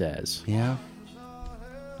that he says, Yeah.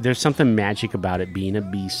 there's something magic about it being a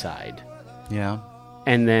B-side. Yeah.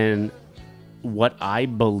 And then what I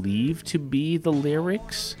believe to be the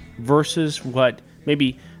lyrics versus what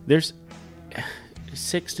maybe there's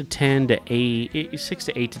 6 to 8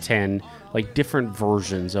 to 10 like different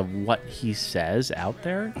versions of what he says out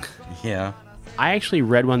there. Yeah. I actually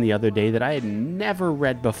read one the other day that I had never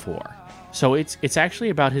read before. So it's actually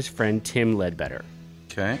about his friend Tim Ledbetter.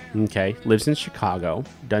 Okay, lives in Chicago.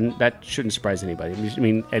 That shouldn't surprise anybody. I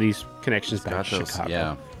mean, Eddie's connections back to Chicago.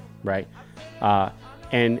 Yeah. Right.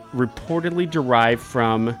 And reportedly derived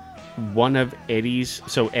from one of Eddie's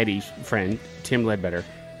friend, Tim Ledbetter.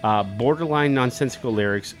 Borderline nonsensical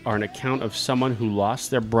lyrics are an account of someone who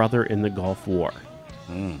lost their brother in the Gulf War.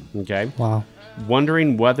 Okay? Wow.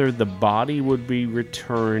 Wondering whether the body would be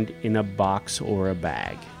returned in a box or a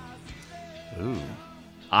bag. Ooh.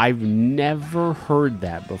 I've never heard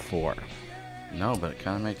that before. No, but it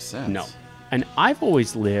kind of makes sense. No. And I've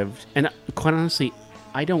always lived, and quite honestly,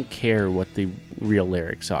 I don't care what the real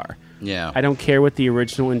lyrics are. Yeah. I don't care what the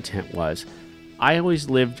original intent was. I always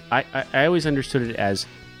understood it as,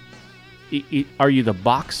 are you the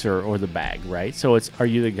boxer or the bag, right? So are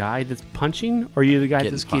you the guy that's punching or are you the guy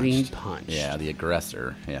that's getting punched? Yeah, the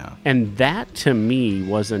aggressor. Yeah. And that to me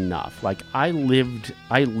was enough. Like I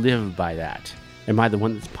live by that. Am I the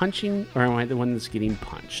one that's punching or am I the one that's getting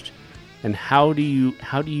punched? And how do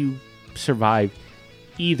you survive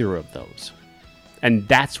either of those? And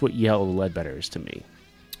that's what Yellow Ledbetter is to me.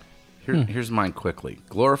 Here's mine quickly.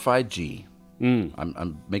 Glorified G.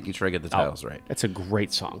 I'm making sure I get the titles right. That's a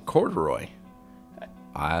great song. Corduroy.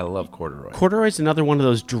 I love Corduroy. Corduroy is another one of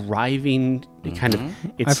those driving kind of.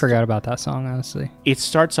 I forgot about that song, honestly. It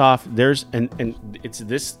starts off and it's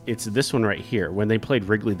this one right here. When they played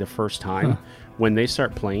Wrigley the first time, when they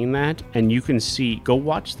start playing that, and you can go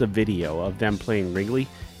watch the video of them playing Wrigley,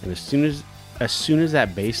 and as soon as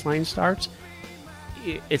that bass line starts,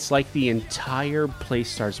 it's like the entire place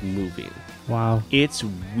starts moving. Wow. It's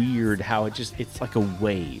weird how it's like a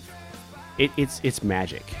wave. It's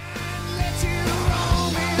magic.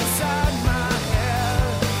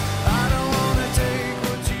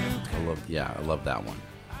 I love that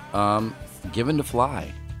one. Given to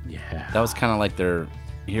Fly. Yeah. That was kind of like their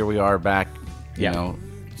here we are back, you know,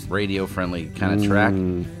 radio friendly kind of track.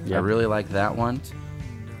 Yeah. I really like that one.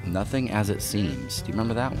 Nothing as It Seems. Do you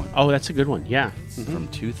remember that one? Oh, that's a good one. Yeah. From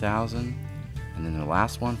 2000. And then the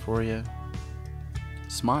last one for you,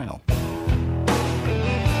 Smile.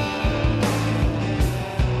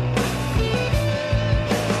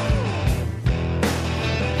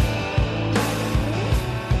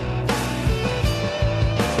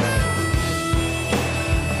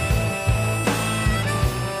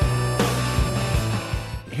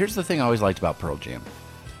 Here's the thing I always liked about Pearl Jam.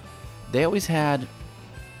 They always had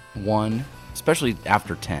one, especially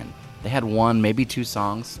after 10, they had one, maybe two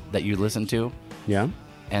songs that you listen to. Yeah.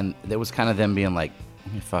 And it was kind of them being like,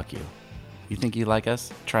 fuck you. You think you like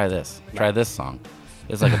us? Try this. Try this song.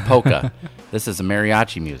 It's like a polka. This is a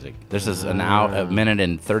mariachi music. This is a minute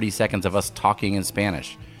and 30 seconds of us talking in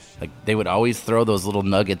Spanish. Like, they would always throw those little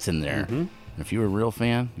nuggets in there. And if you were a real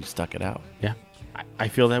fan, you stuck it out. Yeah. I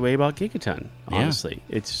feel that way about Gigaton, honestly.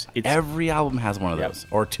 Yeah. It's Every album has one of those,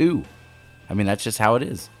 or two. I mean, that's just how it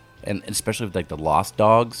is. And especially with, like, the Lost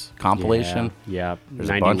Dogs compilation. Yeah. There's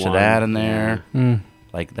a bunch of that in there. Mm.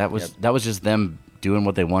 Like, that was just them doing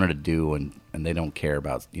what they wanted to do, and they don't care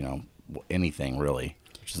about, anything, really,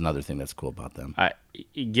 which is another thing that's cool about them.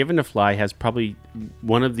 Given to Fly has probably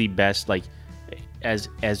one of the best, like, as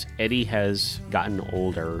Eddie has gotten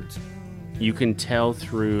older, you can tell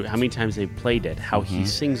through how many times they've played it, how he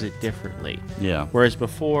sings it differently. Yeah. Whereas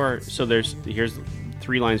before, so here's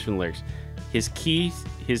 3 lines from the lyrics. His key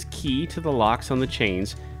to the locks on the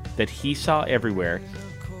chains that he saw everywhere,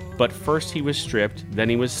 but first he was stripped, then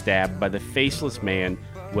he was stabbed by the faceless man.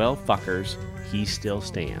 Well, fuckers, he still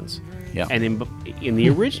stands. Yeah. And in the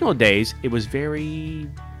original days, it was very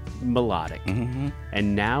melodic.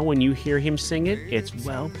 And now when you hear him sing it, it's,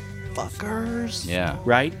 well, fuckers. Yeah.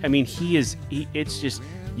 Right? I mean, it's just,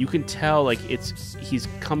 you can tell, like, he's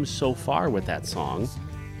come so far with that song,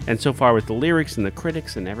 and so far with the lyrics and the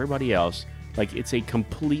critics and everybody else. Like, it's a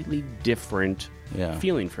completely different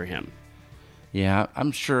feeling for him. Yeah,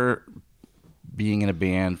 I'm sure being in a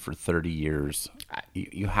band for 30 years,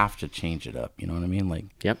 you have to change it up. You know what I mean? Like,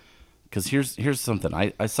 Yep. Because here's something.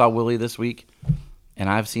 I saw Willie this week, and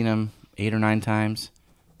I've seen him 8 or 9 times.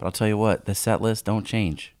 But I'll tell you what, the set list don't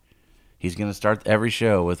change. He's going to start every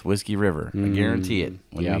show with Whiskey River. I guarantee it.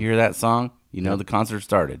 When you hear that song, you know the concert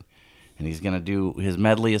started. And he's going to do his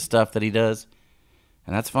medley of stuff that he does.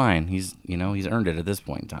 And that's fine. He's earned it at this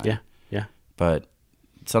point in time. Yeah. Yeah. But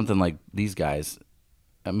something like these guys,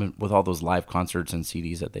 I mean, with all those live concerts and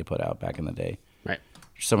CDs that they put out back in the day, Right.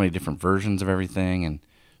 there's so many different versions of everything, and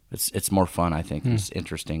it's more fun, I think. It's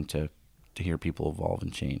interesting to hear people evolve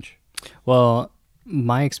and change. Well,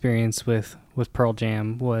 my experience with Pearl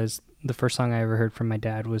Jam was the first song I ever heard from my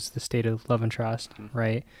dad was The State of Love and Trust,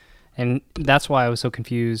 right? And that's why I was so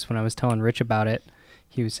confused when I was telling Rich about it.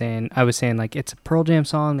 I was saying, like, it's a Pearl Jam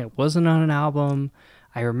song that wasn't on an album.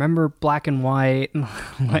 I remember Black and White,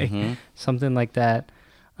 like something like that.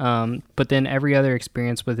 But then every other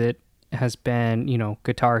experience with it has been,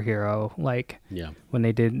 Guitar Hero, like when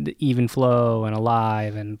they did the Even Flow and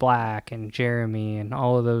Alive and Black and Jeremy and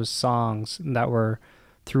all of those songs that were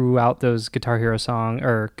throughout those Guitar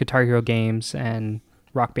Hero games and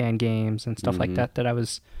Rock Band games and stuff like that I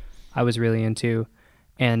was really into.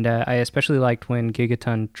 And I especially liked when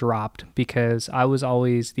Gigaton dropped because I was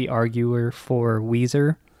always the arguer for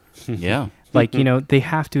Weezer. Yeah. Like, they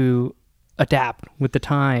have to adapt with the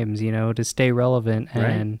times, to stay relevant.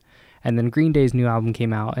 And then Green Day's new album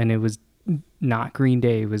came out and it was not Green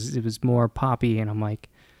Day. It was more poppy. And I'm like,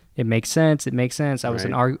 it makes sense. I was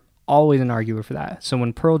always an arguer for that. So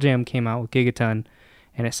when Pearl Jam came out with Gigaton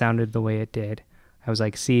and it sounded the way it did, I was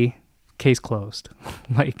like, see, case closed.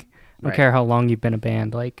 Like, I don't care how long you've been a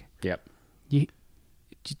band. Like, you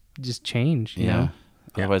just change. You know?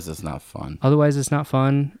 Otherwise, it's not fun.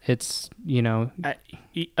 It's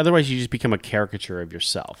Otherwise, you just become a caricature of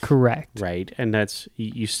yourself. Correct. Right, and that's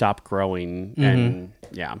you stop growing, and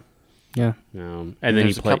and then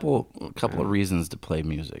there's you play a couple of reasons to play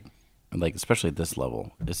music, like especially at this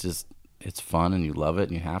level. It's fun and you love it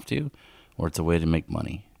and you have to, or it's a way to make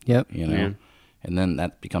money. Yep. Yeah. And then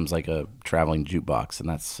that becomes like a traveling jukebox, and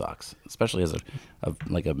that sucks. Especially as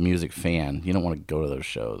a music fan, you don't want to go to those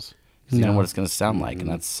shows because you know what it's going to sound like, and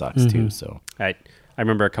that sucks too. So I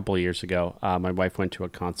remember a couple of years ago, my wife went to a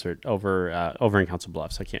concert over in Council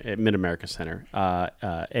Bluffs, at Mid America Center.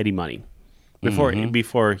 Eddie Money,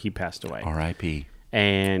 before he passed away. R.I.P.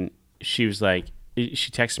 And she was like, she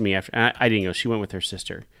texted me after. And I didn't go. She went with her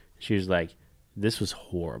sister. She was like, this was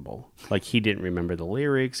horrible. Like, he didn't remember the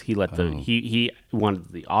lyrics. He he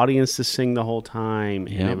wanted the audience to sing the whole time,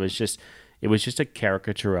 and it was just a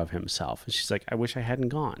caricature of himself. And she's like, I wish I hadn't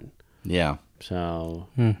gone. Yeah. So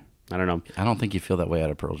I don't know. I don't think you feel that way at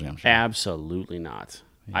a Pearl Jam show. Absolutely not.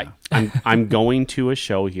 Yeah. I'm going to a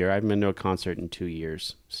show here. I haven't been to a concert in 2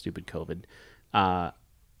 years. Stupid COVID.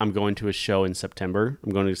 I'm going to a show in September.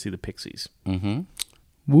 I'm going to see the Pixies.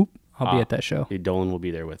 Whoop! I'll be at that show. Dolan will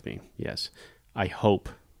be there with me. Yes. I hope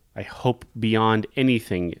beyond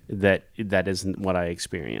anything that isn't what I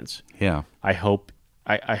experience. Yeah. I hope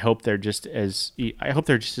they're just as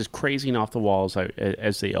crazy and off the walls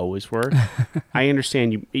as they always were. I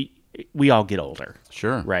understand we all get older.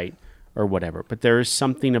 Sure. Right? Or whatever. But there is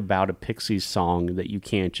something about a Pixies song that you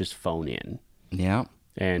can't just phone in. Yeah.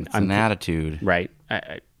 And it's an attitude. Right.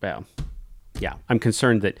 I'm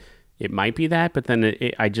concerned that It might be that, but then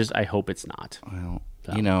I hope it's not. Well,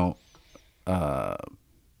 So.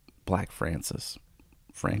 Black Frank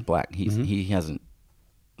Black, he hasn't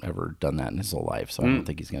ever done that in his whole life, so I don't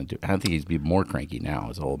think he's going to do it. I don't think he's be more cranky now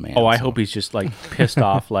as an old man. Oh, I so. hope he's just like pissed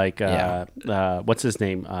off, like Yeah. what's his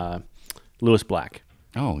name, Lewis Black.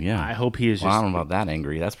 Oh yeah, I hope he is Well, just. I don't know about that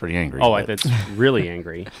angry. That's pretty angry. Oh, but- that's really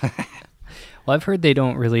angry. Well, I've heard they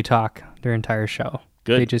don't really talk their entire show.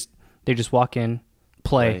 Good. They just walk in,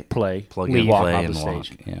 play. Play, plug leave, in, walk play, off and the walk.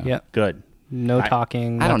 stage. Yeah. Yep. Good. No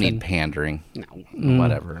talking. I don't nothing. need pandering. No.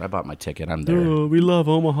 Whatever. I bought my ticket. I'm there. Oh, we love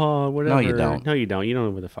Omaha. Whatever. No, you don't. No, you don't. You don't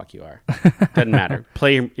know where the fuck you are. Doesn't matter.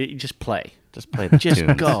 Just play. Just play the Just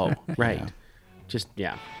tunes. go. Right. Yeah. Just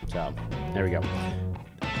So there we go.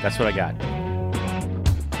 That's what I got.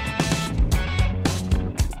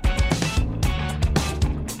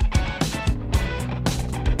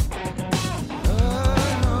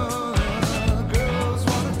 Girls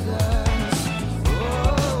wanna dance,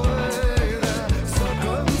 away their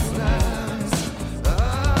circumstance.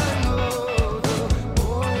 I know the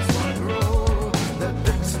boys wanna grow their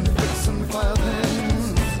Dixon fire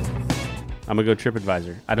things. I'm gonna go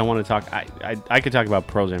TripAdvisor. I don't want to talk. I could talk about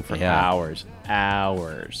Pearl Jam for hours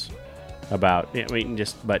about.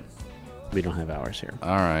 But we don't have hours here.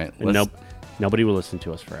 All right. And nobody will listen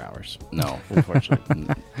to us for hours, No. unfortunately.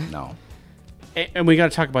 No. And we got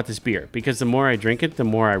to talk about this beer because the more I drink it, the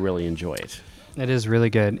more I really enjoy it. It is really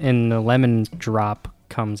good, and the lemon drop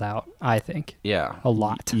comes out. I think Yeah. a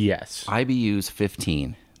lot. Yes, IBU's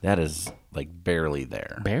 15. That is like barely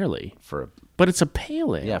there barely, for a but it's a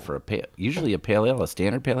pale ale. for a pale. Usually a pale ale, a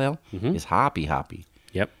standard pale ale, is hoppy.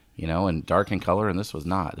 Yep. And dark in color, and this was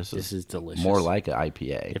not. This is delicious. More like an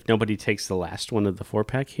IPA. If nobody takes the last one of the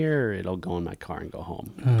 4-pack here, it'll go in my car and go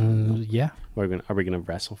home. Yeah. Are we gonna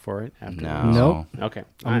wrestle for it after? No. Nope. Okay.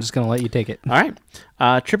 I'm just gonna let you take it. All right.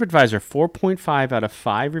 TripAdvisor 4.5 out of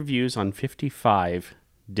 5 reviews on 55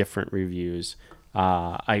 different reviews.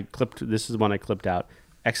 This is one I clipped out.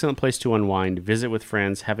 Excellent place to unwind, visit with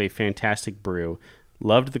friends, have a fantastic brew.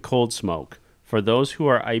 Loved the cold smoke. For those who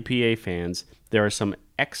are IPA fans, there are some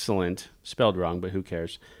excellent, spelled wrong, but who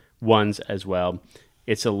cares, ones as well.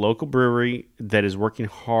 It's a local brewery that is working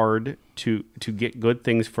hard to get good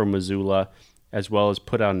things for Missoula, as well as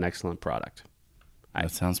put out an excellent product.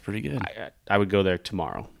 That sounds pretty good. I would go there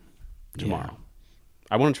tomorrow.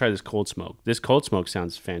 I want to try this cold smoke. This cold smoke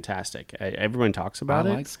sounds fantastic. Everyone talks about I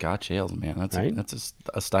it. like Scotch ales, man. That's Right? that's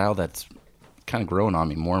a style that's kind of growing on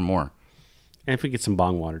me more and more. And if we get some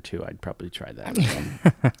bong water too, I'd probably try that.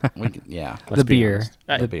 Yeah. The beer.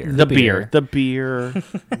 The beer. The beer.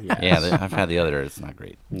 Yes. Yeah, I've had the other. It's not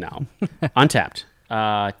great. No. Untapped.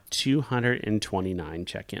 229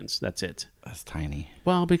 check-ins. That's it. That's tiny.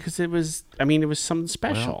 Well, because it was something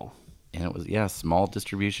special. And it was, small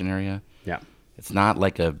distribution area. Yeah. It's not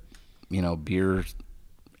like a, beer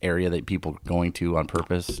area that people are going to on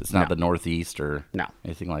purpose. It's not No. the Northeast or No.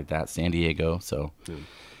 anything like that. San Diego. So,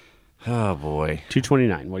 oh boy.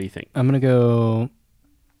 229. What do you think? I'm gonna go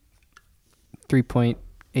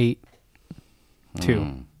 3.82.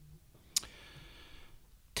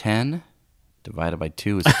 10 divided by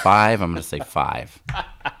 2 is 5. I'm going to say 5.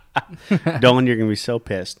 Dolan, you're going to be so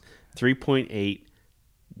pissed.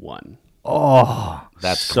 3.81. Oh,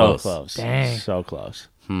 That's So close. close. Dang. So close.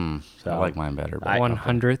 I So, like mine better. But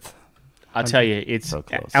 100th. I'll tell you, it's So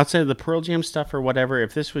close. outside of the Pearl Jam stuff or whatever.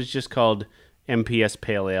 If this was just called MPS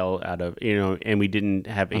Pale Ale out of, and we didn't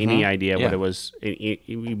have any idea what Yeah. it was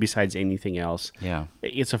besides anything else, yeah.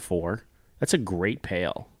 it's a 4. That's a great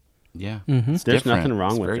pale. Yeah. There's It's different. nothing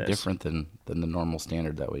wrong it's with very this. different than the normal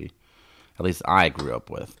standard that at least I grew up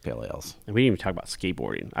with, pale ales. And we didn't even talk about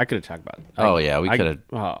skateboarding. I could have talked about it. Oh, yeah. We could have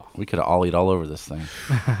Oh, ollied all over this thing.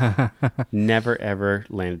 never, ever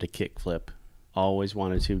landed a kickflip. Always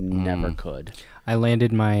wanted to, never could. I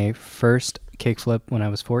landed my first kickflip when I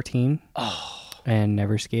was 14. And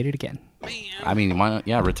never skated again. I mean, why not?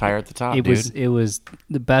 Yeah, retire at the top, It dude. was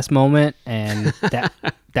the best moment, and that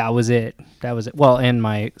was it. That was it. Well, and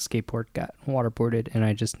my skateboard got waterboarded, and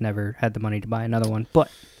I just never had the money to buy another one. But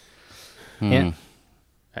yeah,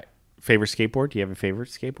 Favorite skateboard? Do you have a favorite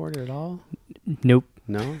skateboard at all? nope.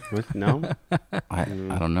 No? No? I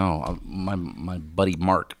don't know. My buddy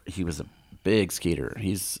Mark, he was a big skater.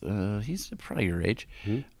 He's probably your age.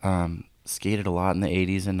 Skated a lot in the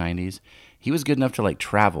 80s and 90s. He was good enough to like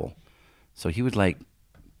travel, so he would like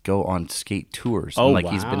go on skate tours. Oh, and,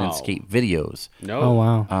 he's been in wow. skate videos. No. Oh,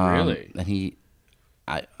 wow. Really? And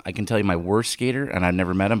I can tell you my worst skater, and I've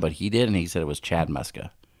never met him, but he did, and he said it was Chad Muska.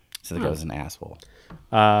 He said the guy was an asshole.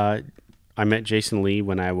 I met Jason Lee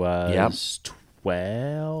when I was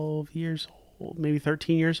 12 years old, maybe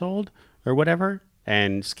 13 years old or whatever,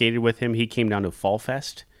 and skated with him. He came down to Fall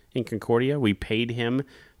Fest in Concordia. We paid him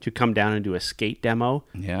to come down and do a skate demo,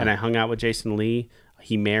 and I hung out with Jason Lee.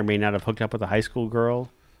 He may or may not have hooked up with a high school girl.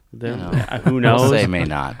 Who knows? I'll say may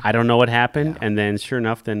not. I don't know what happened. And then, sure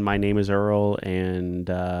enough, then My Name Is Earl and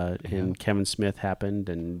Kevin Smith happened,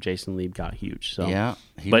 and Jason Lee got huge. So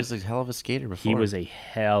he was a hell of a skater before. He was a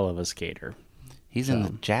hell of a skater. He's in the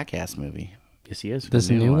Jackass movie. Yes, he is. This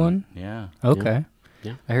new one? Yeah. Okay.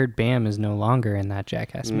 Yeah. I heard Bam is no longer in that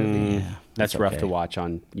Jackass movie. Yeah, that's rough to watch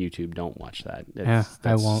on YouTube. Don't watch that.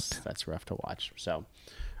 I won't. That's rough to watch. So, all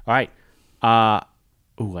right. I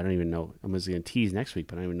don't even know. I was going to tease next week,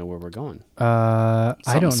 but I don't even know where we're going. I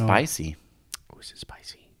don't know. Spicy. Oh, is it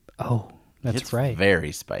spicy? Oh, that's It's right.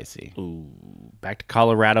 very spicy. Ooh, back to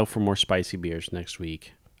Colorado for more spicy beers next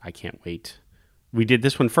week. I can't wait. We did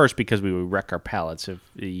this one first because we would wreck our palates.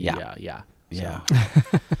 Yeah.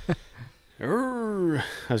 I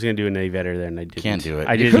was gonna do an Evetter there, and I didn't. Can't do it.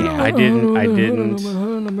 I You didn't. can't. I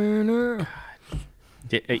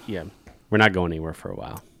didn't. Yeah, we're not going anywhere for a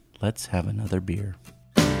while. Let's have another beer.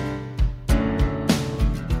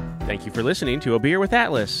 Thank you for listening to A Beer with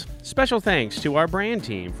Atlas. Special thanks to our brand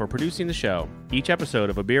team for producing the show. Each episode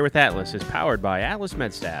of A Beer with Atlas is powered by Atlas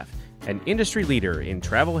MedStaff, an industry leader in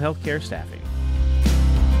travel healthcare staffing.